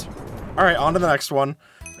world. All right, on to the next one.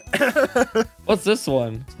 What's this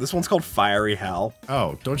one? This one's called Fiery Hell.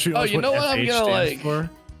 Oh, don't you know, you know what I'm FH gonna stands like? for?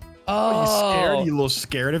 Oh, You scared? You a little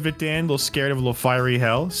scared of it, Dan? A little scared of a little fiery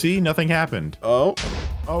hell? See, nothing happened. Oh.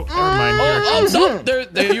 Oh, never mind. Here it Oh, comes. no,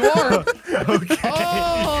 there you are. Okay.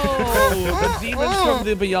 Oh, the demons from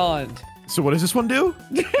the beyond. So what does this one do?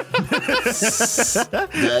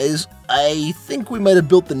 Guys, I think we might have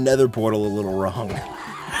built the nether portal a little wrong.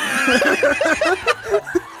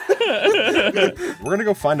 We're gonna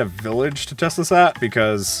go find a village to test this at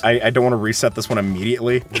because I don't want to reset this one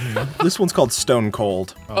immediately. This one's called Stone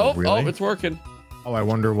Cold. Oh, really? it's working. Oh, I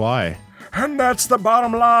wonder why. And that's the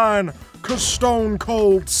bottom line, cause Stone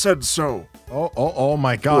Cold said so. Oh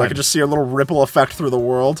my God! Ooh, I could just see a little ripple effect through the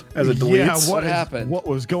world as it deletes. Yeah, What happened? What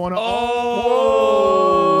was going on?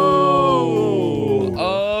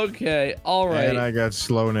 Oh, okay, all right. And I got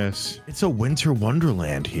slowness. It's a winter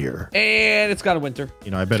wonderland here. And it's got a winter.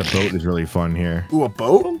 You know, I bet a boat is really fun here. Ooh, a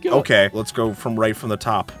boat? Go. Okay, let's go from the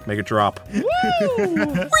top. Make it drop. Woo!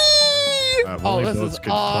 If only this boats is could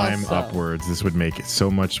climb awesome. upwards. This would make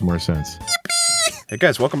so much more sense. Hey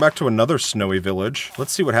guys, welcome back to another snowy village.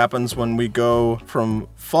 Let's see what happens when we go from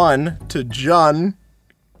fun to John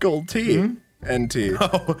Gold T. NT.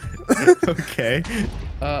 Oh, okay.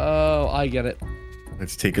 Oh, I get it.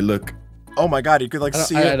 Let's take a look. Oh my god, you could like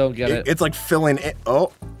see it. I don't get it. It's like filling it.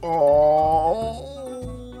 Oh.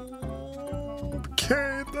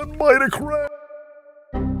 Okay, that might have crashed.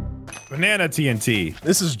 Banana TNT.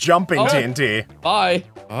 This is jumping Oh. TNT. Bye.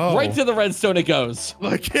 Oh. Right to the redstone it goes.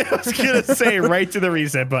 Look, I was gonna say right to the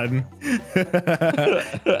reset button.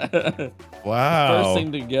 Wow. First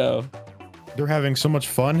thing to go. They're having so much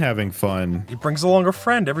fun having fun. He brings along a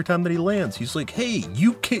friend every time that he lands. He's like, hey,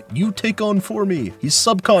 you take on for me. He's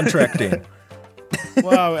subcontracting.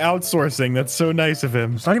 Wow, outsourcing. That's so nice of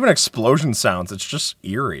him. It's not even explosion sounds. It's just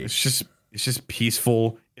eerie. It's just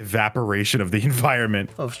peaceful evaporation of the environment.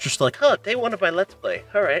 Oh, it's just like, huh, day one of my Let's Play.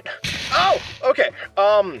 All right. Oh, okay.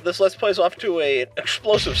 This Let's Play's off to an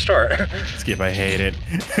explosive start. Skip, I hate it.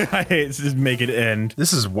 I hate it. Just make it end.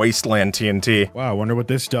 This is Wasteland TNT. Wow, I wonder what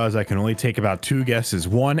this does. I can only take about 2 guesses.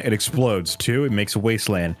 1, it explodes. 2, it makes a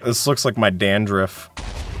wasteland. This looks like my dandruff.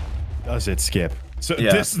 Does it, Skip? So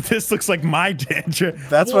Yeah. this looks like my dandruff.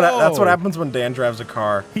 That's what happens when Dan drives a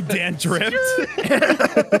car. He dandruffed.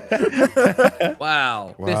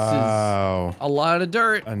 Wow. This Wow. is a lot of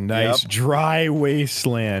dirt. A nice dry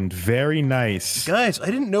wasteland. Very nice. Guys, I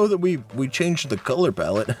didn't know that we changed the color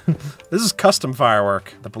palette. This is custom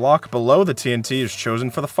firework. The block below the TNT is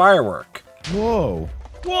chosen for the firework. Whoa.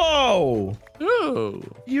 Whoa. Ooh.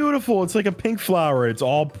 Beautiful. It's like a pink flower. It's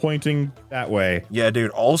all pointing that way. Yeah,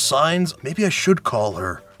 dude, all signs. Maybe I should call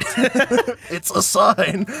her. It's a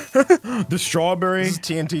sign. The strawberry. This is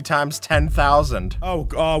TNT times 10,000.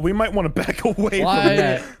 Oh, we might want to back away Why? from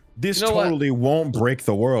that. This You know totally won't break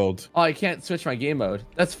the world. Oh, I can't switch my game mode.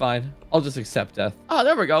 That's fine. I'll just accept death. Oh,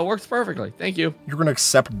 there we go. Works perfectly. Thank you. You're gonna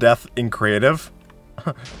accept death in creative?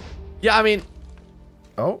 Yeah, I mean,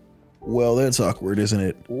 Oh. Well, that's awkward, isn't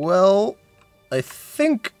it? Well, I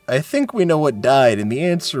think we know what died, and the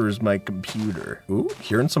answer is my computer. Ooh,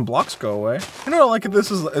 hearing some blocks go away. You know what I like this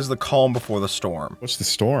is the calm before the storm. What's the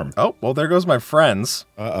storm? Oh, well, there goes my friends.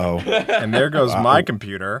 Uh-oh. And there goes my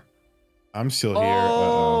computer. I'm still here.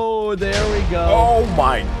 oh, there we go. Oh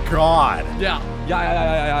my god. Yeah.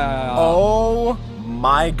 Oh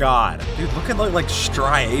my god. Dude, look at like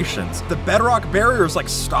striations. The bedrock barriers like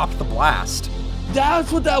stopped the blast.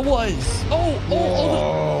 That's what that was.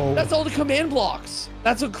 That's all the command blocks.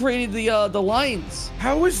 That's what created the lines.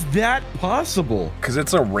 How is that possible? Because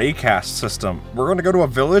it's a raycast system. We're going to go to a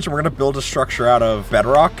village and we're going to build a structure out of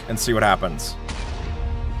bedrock and see what happens.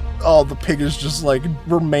 Oh, the pig is just like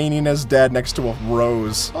remaining as dead next to a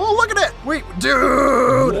rose. Oh, look at it. Wait,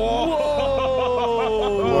 dude.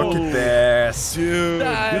 Whoa. Look at this. Dude,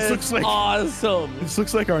 That's this looks like awesome. this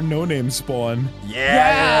looks like our no-name spawn.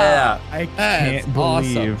 Yeah. I That's can't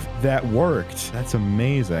believe that worked. That's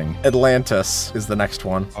amazing. Atlantis is the next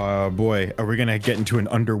one. Boy, are we gonna get into an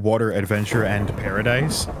underwater adventure and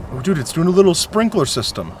paradise? Oh, dude, it's doing a little sprinkler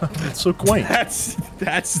system. It's so quaint.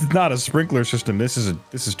 That's not a sprinkler system. This is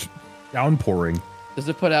downpouring. Does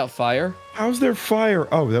it put out fire? How's there fire?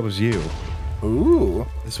 Oh, that was you. Ooh.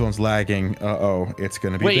 This one's lagging. Uh-oh, it's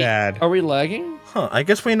gonna be Wait, bad. are we lagging? Huh, I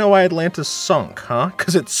guess we know why Atlantis sunk, huh?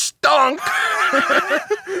 Because it stunk!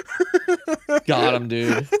 Got him,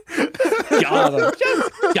 dude. Got him.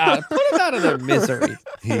 Just got him. Put him out of their misery.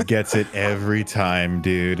 He gets it every time,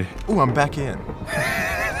 dude. Ooh, I'm back in.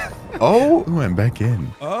 Oh! Ooh, I'm back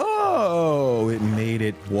in. Oh, it made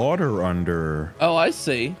it water under. Oh, I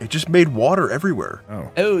see. It just made water everywhere.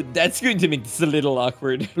 Oh. Oh, that's going to make this a little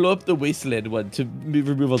awkward. Blow up the wasteland one to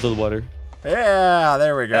remove all the water. Yeah,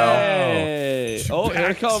 there we go. Hey. Oh, here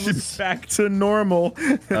it comes. Back to normal.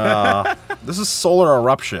 This is solar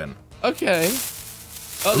eruption. Okay.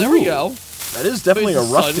 Oh, there we Ooh. go. That is definitely Is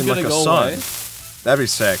the erupting sun like gonna a go sun. away? That'd be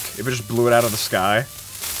sick if it just blew it out of the sky.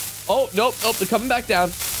 Oh, nope, they're coming back down.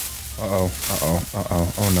 Oh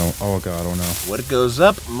no. Oh god, oh no. What goes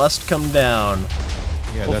up must come down.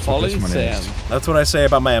 Yeah, Well, that's what this falling one sand. is. That's what I say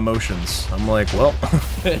about my emotions. I'm like, well,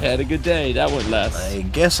 Had a good day. That went less. I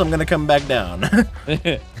guess I'm gonna come back down.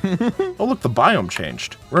 Oh look, the biome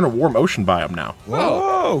changed. We're in a warm ocean biome now.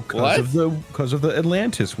 Whoa, What? because of the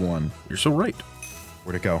Atlantis one. You're so right.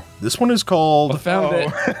 Where'd it go? This one is I called found it.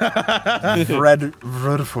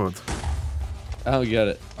 Redfoot. I don't get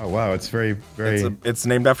it. Oh wow, it's very. It's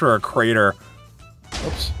named after a crater.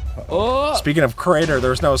 Oops. Oh, Speaking of crater,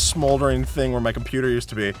 there's now a smoldering thing where my computer used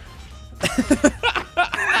to be.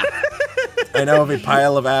 I know of a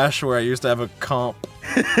pile of ash where I used to have a comp.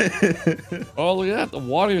 oh, look at that. The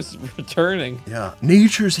water's returning. Yeah.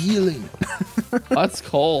 Nature's healing. That's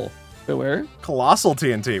cool. Wait, where? Colossal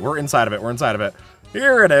TNT. We're inside of it. We're inside of it.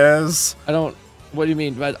 Here it is. I don't. What do you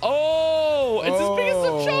mean? Oh, it's as big as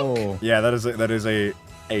a chunk. Yeah, that is a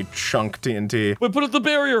chunk TNT. Wait, put up the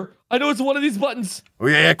barrier. I know it's one of these buttons. Oh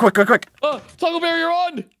yeah, quick. Toggle barrier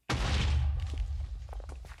on.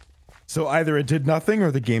 So either it did nothing or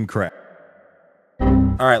the game crashed.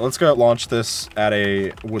 All right, let's go launch this at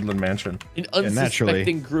a woodland mansion. An naturally.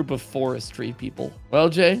 unsuspecting group of forestry people. Well,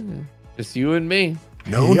 Jay, just you and me.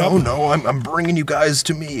 No, I'm bringing you guys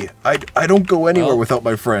to me. I don't go anywhere without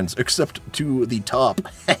my friends, except to the top.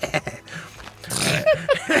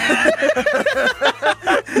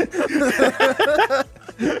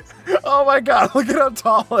 Oh my god, look at how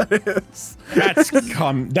tall it is. That's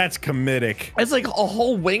comedic. It's like a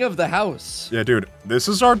whole wing of the house. Yeah, dude, this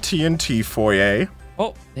is our TNT foyer.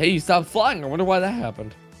 Oh, hey, you stopped flying. I wonder why that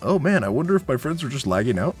happened. Oh man, I wonder if my friends are just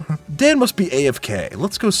lagging out. Dan must be AFK.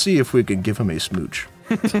 Let's go see if we can give him a smooch.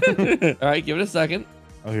 All right, give it a second.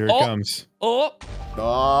 Oh, here it comes. Oh,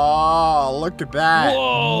 Oh, look at that.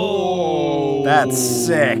 whoa. That's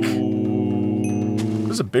sick.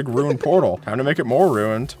 This is a big ruined portal. Time to make it more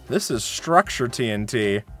ruined. This is structure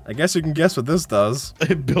TNT. I guess you can guess what this does.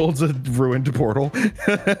 It builds a ruined portal.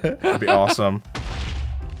 That'd be awesome.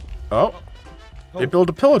 Oh, they build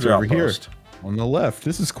a pillager Over here. outpost. On the left.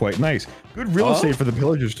 This is quite nice. Good real estate for the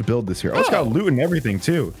pillagers to build this here. Oh, it's got loot and everything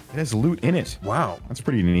too. It has loot in it. Wow, That's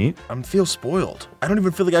pretty neat. I feel spoiled. I don't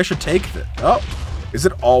even feel like I should take this. Oh, is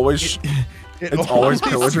it always? It's always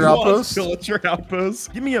pillager outposts? Pillager outposts.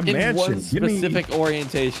 Give me a In mansion. one Give me specific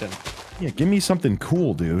orientation. Yeah, give me something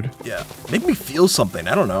cool, dude. Yeah, make me feel something.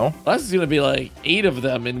 I don't know. That's gonna be like 8 of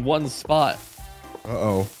them in one spot.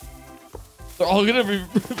 Uh-oh. They're all gonna be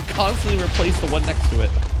constantly replace the one next to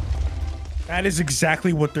it. That is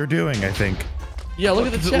exactly what they're doing, I think. Yeah, look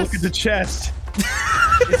at the chest. Look at the chest.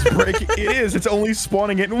 It's breaking. It is. It's only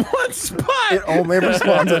spawning it in one spot. It only ever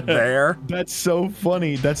spawns it there. That's so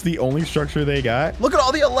funny. That's the only structure they got. Look at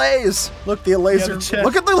all the allays. Look, the allays Yeah, are. the chest.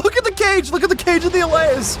 Look at the cage. Look at the cage of the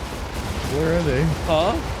allays. Where are they?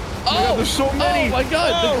 Huh? Oh, there's so many. Oh my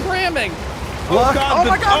god, the cramming. Look. God, Oh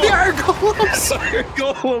my god, the iron golems. Iron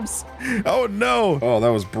golems. Oh no. Oh, that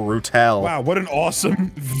was brutal. Wow, what an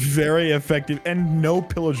awesome, very effective, and no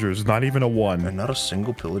pillagers, not even a one. And not a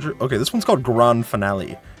single pillager. Okay, this one's called Grand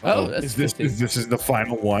Finale. Oh, that's Is this 50. is the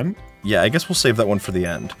final one? Yeah, I guess we'll save that one for the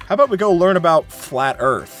end. How about we go learn about flat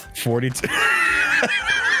Earth? 42.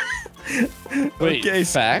 Wait, Okay,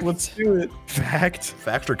 fact? let's do it. Fact.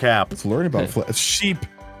 Fact or cap? Let's learn about sheep.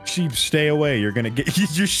 Sheep, stay away. You're gonna get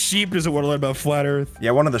your sheep doesn't want to learn about flat Earth.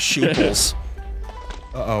 Yeah, one of the sheeples.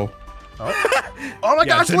 Uh-oh. Oh my Yeah,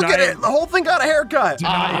 gosh, look at deny it! The whole thing got a haircut!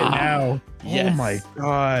 Deny it now. Yes. Oh my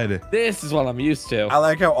god. This is what I'm used to. I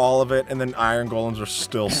like how all of it and then iron golems are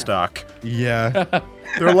still stuck. Yeah.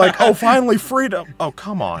 They're like, oh, finally freedom! Oh,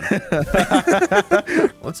 come on.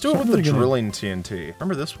 Let's do it with the drilling TNT.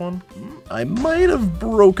 Remember this one? I might have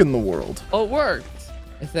broken the world. Oh, it worked.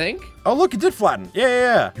 I think. Oh, look, it did flatten.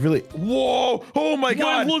 Yeah. Really? Whoa! Oh my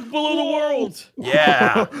god! Look below the world.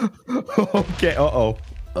 Yeah. Okay. Uh-oh.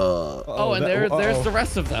 Oh, and there's the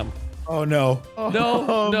rest of them. Oh no.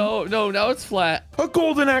 No, now it's flat. A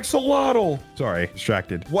golden axolotl. Sorry,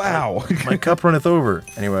 distracted. Wow. My cup runneth over.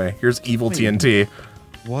 Anyway, here's evil TNT.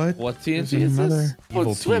 What? What There's TNT is this? another Oh,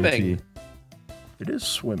 evil it's swimming. TNT. It is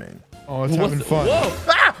swimming. Oh, it's having fun. Whoa.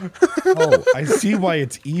 Oh, I see why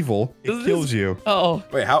it's evil. It Does kills this- you. Oh.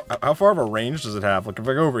 Wait, how far of a range does it have? Like, if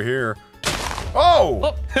I go over here.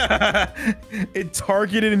 Oh! It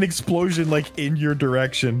targeted an explosion like in your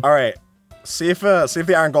direction. All right. See if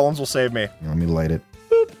the iron golems will save me. Let me light it.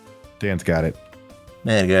 Boop. Dan's got it.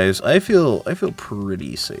 Man, guys, I feel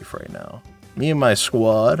pretty safe right now. Me and my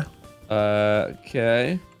squad.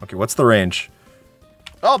 Okay. Okay, what's the range?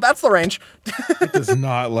 Oh, that's the range. It does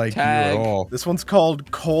not like Tag. you at all. This one's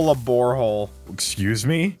called Cola Borehole. Excuse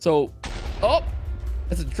me? So, oh,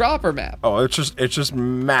 it's a dropper map. Oh, it's just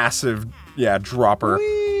massive, yeah, dropper.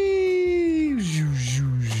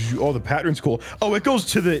 Oh, the pattern's cool. Oh, it goes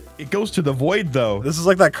to the void though. This is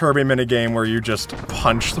like that Kirby minigame where you just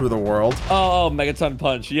punch through the world. Oh, Megaton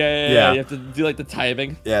Punch. Yeah. You have to do like the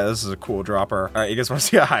timing. Yeah, this is a cool dropper. All right, you guys want to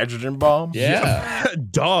see a hydrogen bomb? Yeah.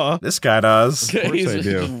 Duh. This guy does. Okay, course he's I just,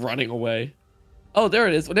 do. just running away. Oh, there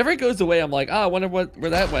it is. Whenever it goes away, I'm like, I wonder where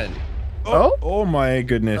that went. Oh? Oh my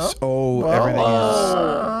goodness. Oh, everything is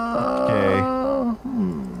okay.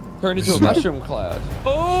 Turned into a mushroom cloud.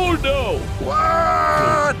 Oh no!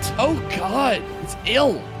 What? Oh god! It's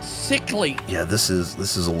ill, sickly. Yeah, this is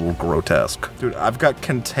a little grotesque. Dude, I've got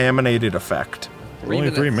contaminated effect.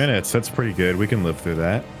 Only 3 minutes. That's pretty good. We can live through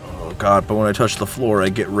that. Oh god, but when I touch the floor, I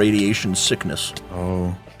get radiation sickness.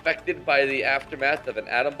 Oh. Affected by the aftermath of an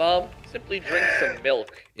atom bomb? Simply drink some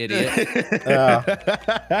milk, idiot.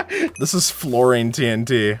 This is fluorine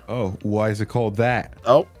TNT. Oh, why is it called that?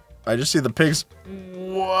 Oh, I just see the pigs.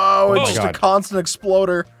 Whoa, it's my just a God. constant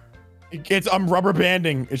exploder. I'm rubber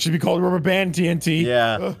banding. It should be called rubber band TNT.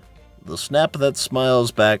 Yeah. Ugh. The snap that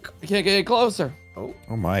smiles back. I can't get any closer. Oh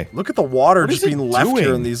my. Look at the water What just is it being left here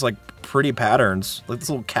doing? in these like pretty patterns. Like this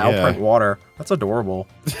little cow Yeah. print water. That's adorable.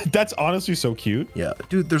 That's honestly so cute. Yeah,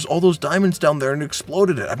 dude, there's all those diamonds down there and it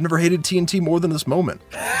exploded it. I've never hated TNT more than this moment.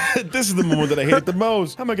 This is the moment that I hate it the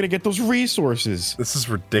most. How am I gonna get those resources? This is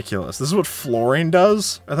ridiculous. This is what fluorine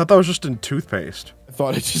does? I thought that was just in toothpaste. I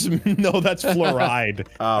thought it just no, that's fluoride.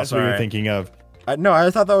 Oh, That's what you're sorry. thinking of. No, I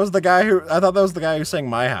thought that was the guy who sang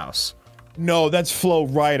My House. No, that's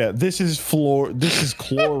Florida. This is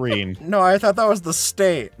chlorine. No, I thought that was the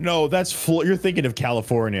state. No, that's you're thinking of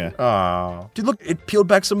California. Oh. Dude, look, it peeled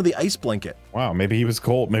back some of the ice blanket. Wow, maybe he was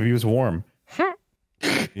cold. Maybe he was warm.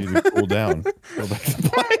 He need to cool down. Go back to the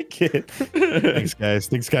blanket. Thanks, guys.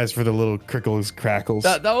 Thanks, guys, for the little crickles, crackles.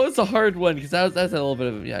 That was a hard one because that's a little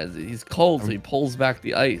bit of he's cold, so he pulls back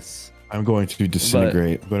the ice. I'm going to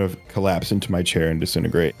disintegrate. I'm going to collapse into my chair and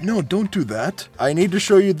disintegrate. No, don't do that. I need to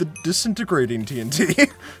show you the disintegrating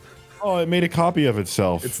TNT. Oh, it made a copy of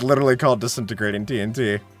itself. It's literally called disintegrating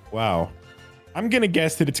TNT. Wow. I'm going to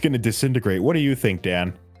guess that it's going to disintegrate. What do you think,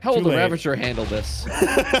 Dan? How will Too the late. Ravager handle this?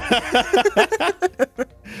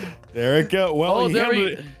 There it go. Well, Oh, he there handled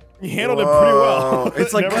we. it. You handled it pretty well.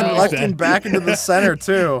 It's like Never collecting back into the center,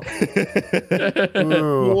 too.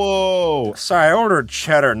 Ooh. Whoa. Sorry, I ordered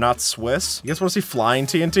cheddar, not Swiss. You guys want to see flying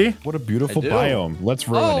TNT? What a beautiful I do. biome. Let's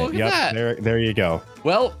ruin Oh, it. look at Yep, that. there you go.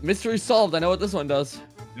 Well, mystery solved. I know what this one does.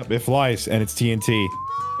 Yep, it flies, and it's TNT.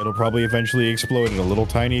 It'll probably eventually explode in a little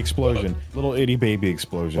tiny explosion. Little itty baby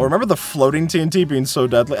explosion. Well, remember the floating TNT being so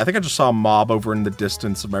deadly? I think I just saw a mob over in the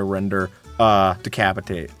distance of my render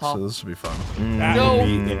decapitate. Huh. So this will be fun. That No.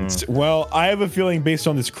 would be well, I have a feeling based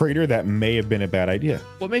on this crater that may have been a bad idea.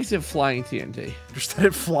 What makes it flying TNT? Just that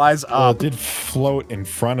it flies Well, it up. did float in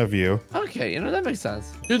front of you. Okay, that makes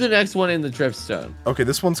sense. Do the next one in the dripstone. Okay,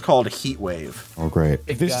 this one's called Heat Wave. Oh, great.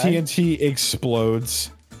 If this guy. TNT explodes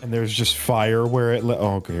and there's just fire where it...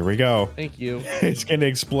 Oh, okay, here we go. Thank you. It's going to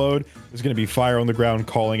explode. There's going to be fire on the ground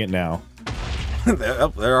calling it now.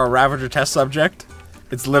 They're our Ravager test subject.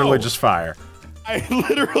 It's literally just fire. I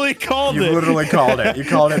literally called You it. literally called it. You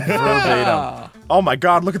called it verbatim. Oh my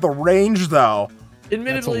god, look at the range though.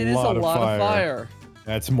 Admittedly, it is a lot of fire.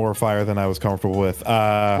 That's more fire than I was comfortable with. Wait.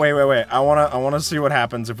 I wanna see what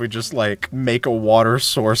happens if we just like make a water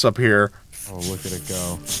source up here. Oh, look at it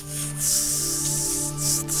go.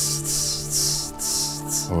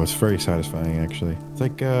 Oh, it's very satisfying actually. It's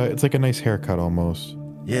like a nice haircut almost.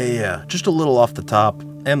 Yeah. Just a little off the top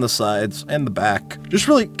and the sides and the back. Just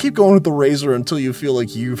really keep going with the razor until you feel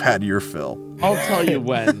like you've had your fill. I'll tell you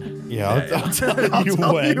when. Yeah, I'll tell you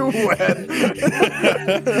when.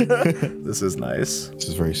 This is nice. This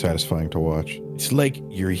is very satisfying to watch. It's like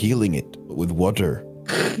you're healing it with water.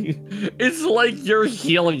 It's like you're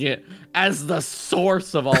healing it as the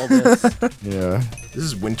source of all this. Yeah. This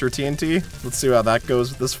is winter TNT. Let's see how that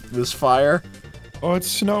goes with this fire. Oh, it's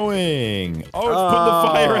snowing. Oh, it's putting the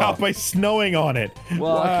fire out by snowing on it.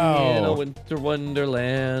 Walking in a winter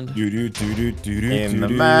wonderland. Do do do do do do. In the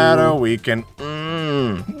meadow we can.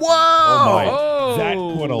 Whoa! Oh my! Oh, That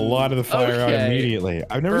put a lot of the fire out okay. immediately.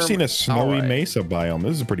 I've never seen a snowy Alright. mesa biome.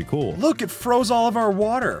 This is pretty cool. Look, it froze all of our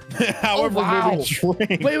water. However, wow. we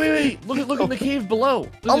drink. Wait. Look in the cave below.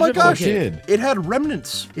 Look Oh at my the gosh, cave. it had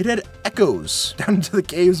remnants. It had echoes down into the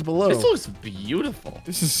caves below. This looks beautiful.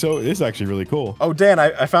 This is actually really cool. Oh, Dan,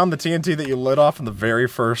 I found the TNT that you lit off in the very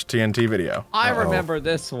first TNT video. I remember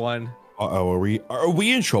this one. Uh-oh, are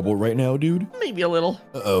we in trouble right now, dude? Maybe a little.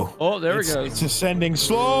 Uh-oh. Oh, there it It's goes. ascending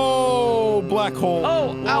slow, black hole.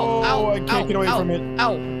 Oh, ow, I can't get away from it.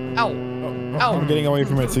 Ow. I'm getting away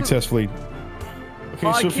from it successfully. Okay, Oh,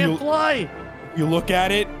 I so if can't fly. you look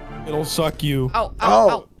at it, it'll suck you. Ow.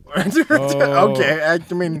 Oh. Okay,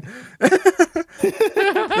 I mean,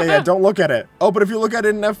 yeah, don't look at it. Oh, but if you look at it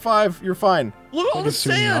in F5, you're fine. Look at all Like the a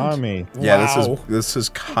sand. tsunami. Yeah, Wow. this is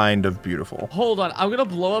kind of beautiful. Hold on, I'm gonna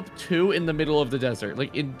blow up 2 in the middle of the desert,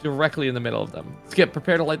 like directly in the middle of them. Skip,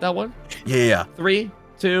 prepare to light that one. Yeah. 3,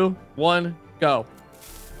 2, 1, go.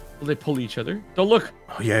 Will they pull each other? Don't look.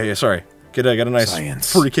 Oh, yeah, sorry. Get a nice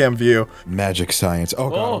Science. free cam view. Magic science. Oh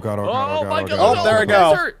god, oh god, oh god, oh god, my oh God! god. Oh, there we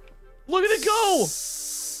go. Desert. Look at it go.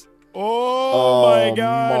 Oh my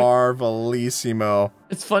god. Marvelissimo.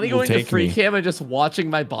 It's funny Will going to take free me. cam and just watching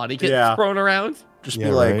my body get Yeah. thrown around. Just Yeah,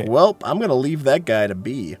 be like, right. well, I'm gonna leave that guy to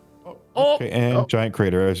be. Oh, Okay, and giant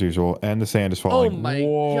crater as usual, and the sand is falling. oh my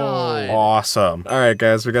Whoa. God. Awesome. All right,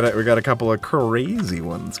 guys, we got a couple of crazy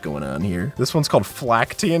ones going on here. This one's called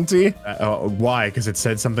Flak TNT. Why? Because it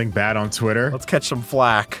said something bad on Twitter? Let's catch some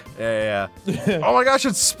flack. Yeah. Oh my gosh,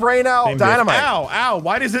 it's spraying out Same dynamite. Ow!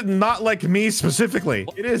 Why does it not like me specifically?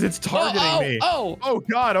 It is. It's targeting me. Oh, Oh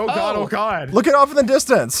god! Oh god! Oh. Oh god! Look it off in the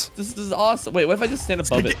distance. this is awesome. Wait, what if I just stand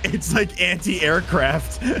above it? It's like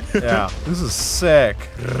anti-aircraft. Yeah, this is sick.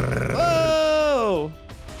 Whoa!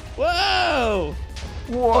 Whoa!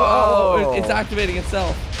 Whoa. Oh, it's activating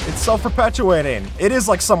itself. It's self-perpetuating. It is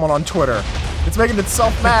like someone on Twitter. It's making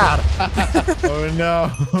itself mad. Oh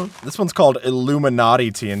no! This one's called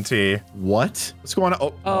Illuminati TNT. What? What's going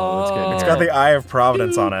on? Oh, that's good. It's got the Eye of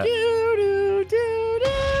Providence on it.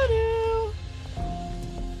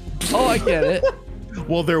 Oh, I get it.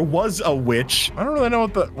 Well, there was a witch. I don't really know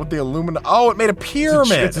what the Illuminati. Oh, it made a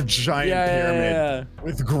pyramid. It's a giant pyramid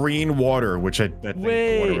with green water, which I think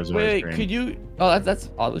the water was always Wait, green. could you? Oh, that's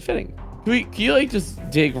oddly fitting. Can you like just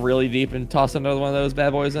dig really deep and toss another one of those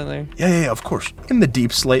bad boys in there? Yeah, of course. In the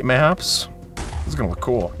deep slate maps. This is gonna look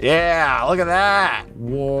cool. Yeah, look at that.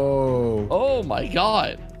 Whoa. Oh my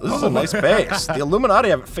God. This is a nice base. The Illuminati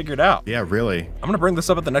have it figured out. Yeah, really. I'm gonna bring this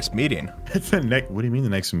up at the next meeting. It's the next. What do you mean the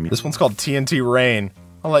next meeting? This one's called TNT Rain.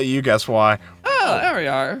 I'll let you guess why. Oh, there we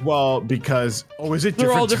are. Well, because is it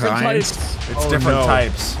They're all different different times? types. It's Oh, different no.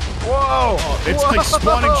 types. Whoa! It's like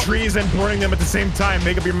spawning trees and burning them at the same time.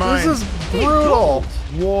 Make up your mind. This is brutal.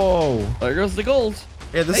 Whoa. There goes the gold.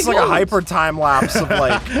 Yeah, this is like a hyper time lapse of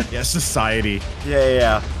like, Yeah, society.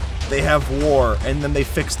 yeah. They have war, and then they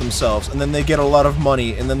fix themselves, and then they get a lot of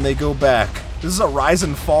money, and then they go back. This is a rise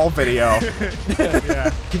and fall video. Yeah.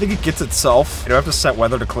 Do you think it gets itself? Do I have to set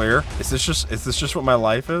weather to clear? Is this just what my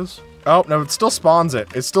life is? Oh, no, it still spawns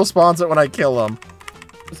it. It still spawns it when I kill them.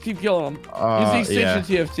 Let's keep killing them. Use the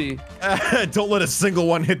extinction TFT. Don't let a single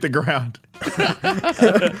one hit the ground.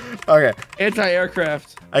 Okay.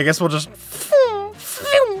 Anti-aircraft. I guess we'll just...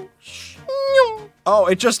 Oh,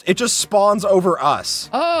 it just spawns over us.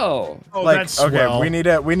 Oh. Oh, Like, that's okay, swell. we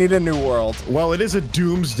need a new world. Well, it is a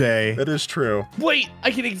doomsday. That is true. Wait,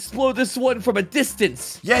 I can explode this one from a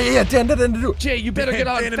distance. Yeah. Dan. Jay, you better get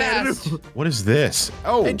on fast. What is this?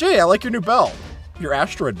 Oh, Hey, Jay, I like your new belt. Your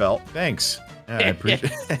asteroid belt. thanks. Yeah, I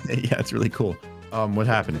appreciate Yeah, it's really cool. What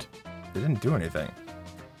happened? It didn't do anything.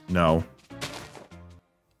 No.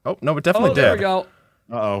 Oh, no, it definitely Oh, did. there we go.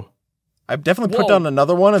 Uh-oh. I definitely put Whoa. down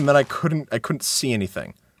another one, and then I couldn't see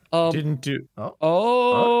anything. Didn't do...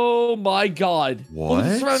 Oh my god. Look at the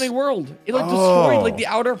What? surrounding world. It like destroyed like Oh. the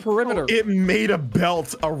outer perimeter. It made a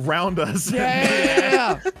belt around us.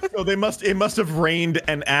 Yeah. So it must have rained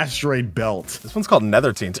an asteroid belt. This one's called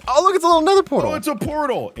Nether TNT. Oh, look, it's a little Nether portal. Oh, it's a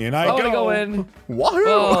portal. In I I want to go. go in. Wahoo!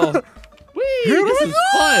 Oh. Whee, this is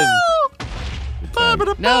fun.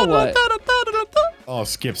 Now what? Oh,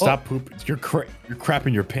 Skip, stop pooping. You're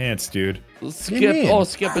crapping your pants, dude. Skip. mean? Oh,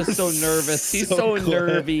 Skip is so nervous. He's so glad-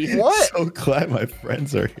 nervy. What? So glad my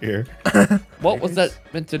friends are here. What was that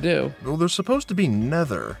meant to do? Well, there's supposed to be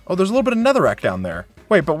Nether. Oh, there's a little bit of Netherrack down there.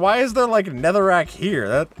 Wait, but why is there like Netherrack here?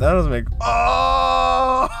 That doesn't make.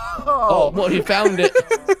 Oh, well, he found it.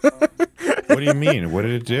 What do you mean? What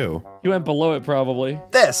did it do? He went below it probably.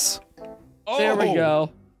 This. There we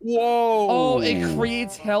go. Whoa. Oh, it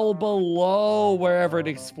creates hell below wherever it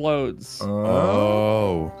explodes.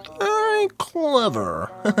 Oh. Very clever.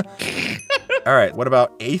 All right, what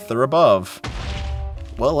about eighth or above?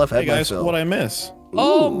 Well, I've had Hey my guys, fill. what'd I miss?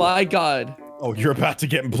 Oh my god. Oh, you're about to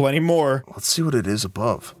get plenty more. Let's see what it is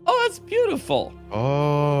above. Oh, that's beautiful.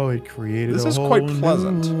 Oh, it created This a is whole quite new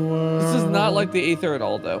pleasant. This is not like the Aether at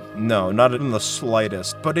all, though. No, not in the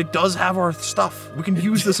slightest. But it does have our stuff. We can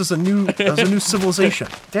use this as a new civilization.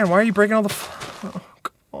 Dan, why are you breaking all the? Oh,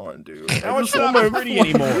 come on, dude. Now it's not pretty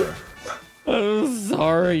anymore. I'm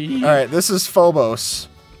sorry. All right, this is Phobos.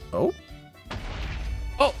 Oh.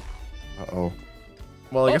 Oh, Uh-oh.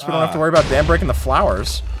 Well, I guess we don't have to worry about Dan breaking the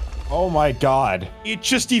flowers. Oh my god. It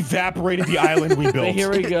just evaporated the island we built. here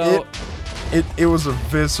we go. It was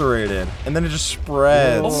eviscerated, and then it just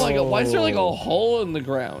spreads. Oh my god, why is there like a hole in the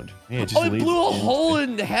ground? Yeah, it just Oh, it leads blew a into- hole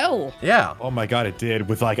in hell. Yeah. Oh my god, it did.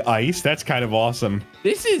 With like ice? That's kind of awesome.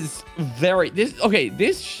 This is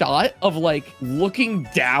this shot of like looking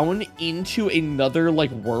down into another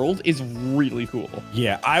like world is really cool.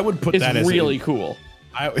 Yeah, I would put It's that as really cool.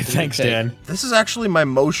 Thanks, Okay. Dan. This is actually my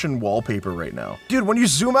motion wallpaper right now. Dude, when you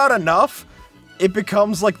zoom out enough, it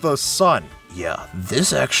becomes like the sun. Yeah,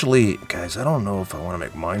 this actually, guys, I don't know if I want to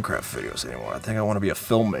make Minecraft videos anymore. I think I want to be a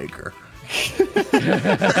filmmaker.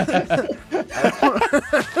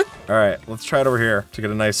 All right, let's try it over here to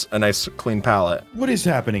get a nice clean palette. What is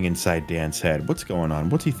happening inside Dan's head? What's going on?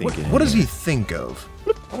 What's he thinking? What does he think of?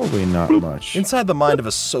 Probably not much. Inside the mind of a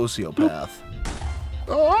sociopath.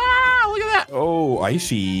 Oh, look at that! Oh,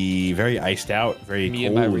 icy. Very iced out. Very Me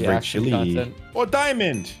and my cold. Very reaction chilly. content. Oh,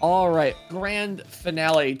 diamond. All right, grand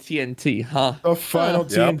finale TNT, huh? The final Yep.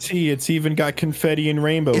 TNT. It's even got confetti and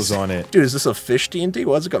rainbows on it. Dude, is this a fish TNT?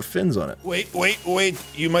 Why has it got fins on it? Wait.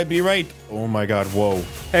 You might be right. Oh my god, whoa.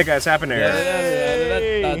 Hey guys, happen here.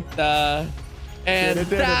 Da-da-da-da-da-da. And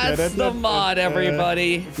that's the mod,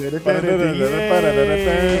 everybody. Yay.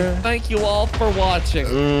 Thank you all for watching.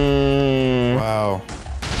 Wow.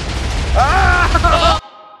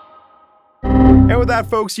 And with that,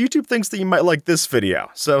 folks, YouTube thinks that you might like this video.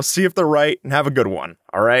 So see if they're right and have a good one,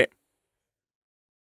 all right?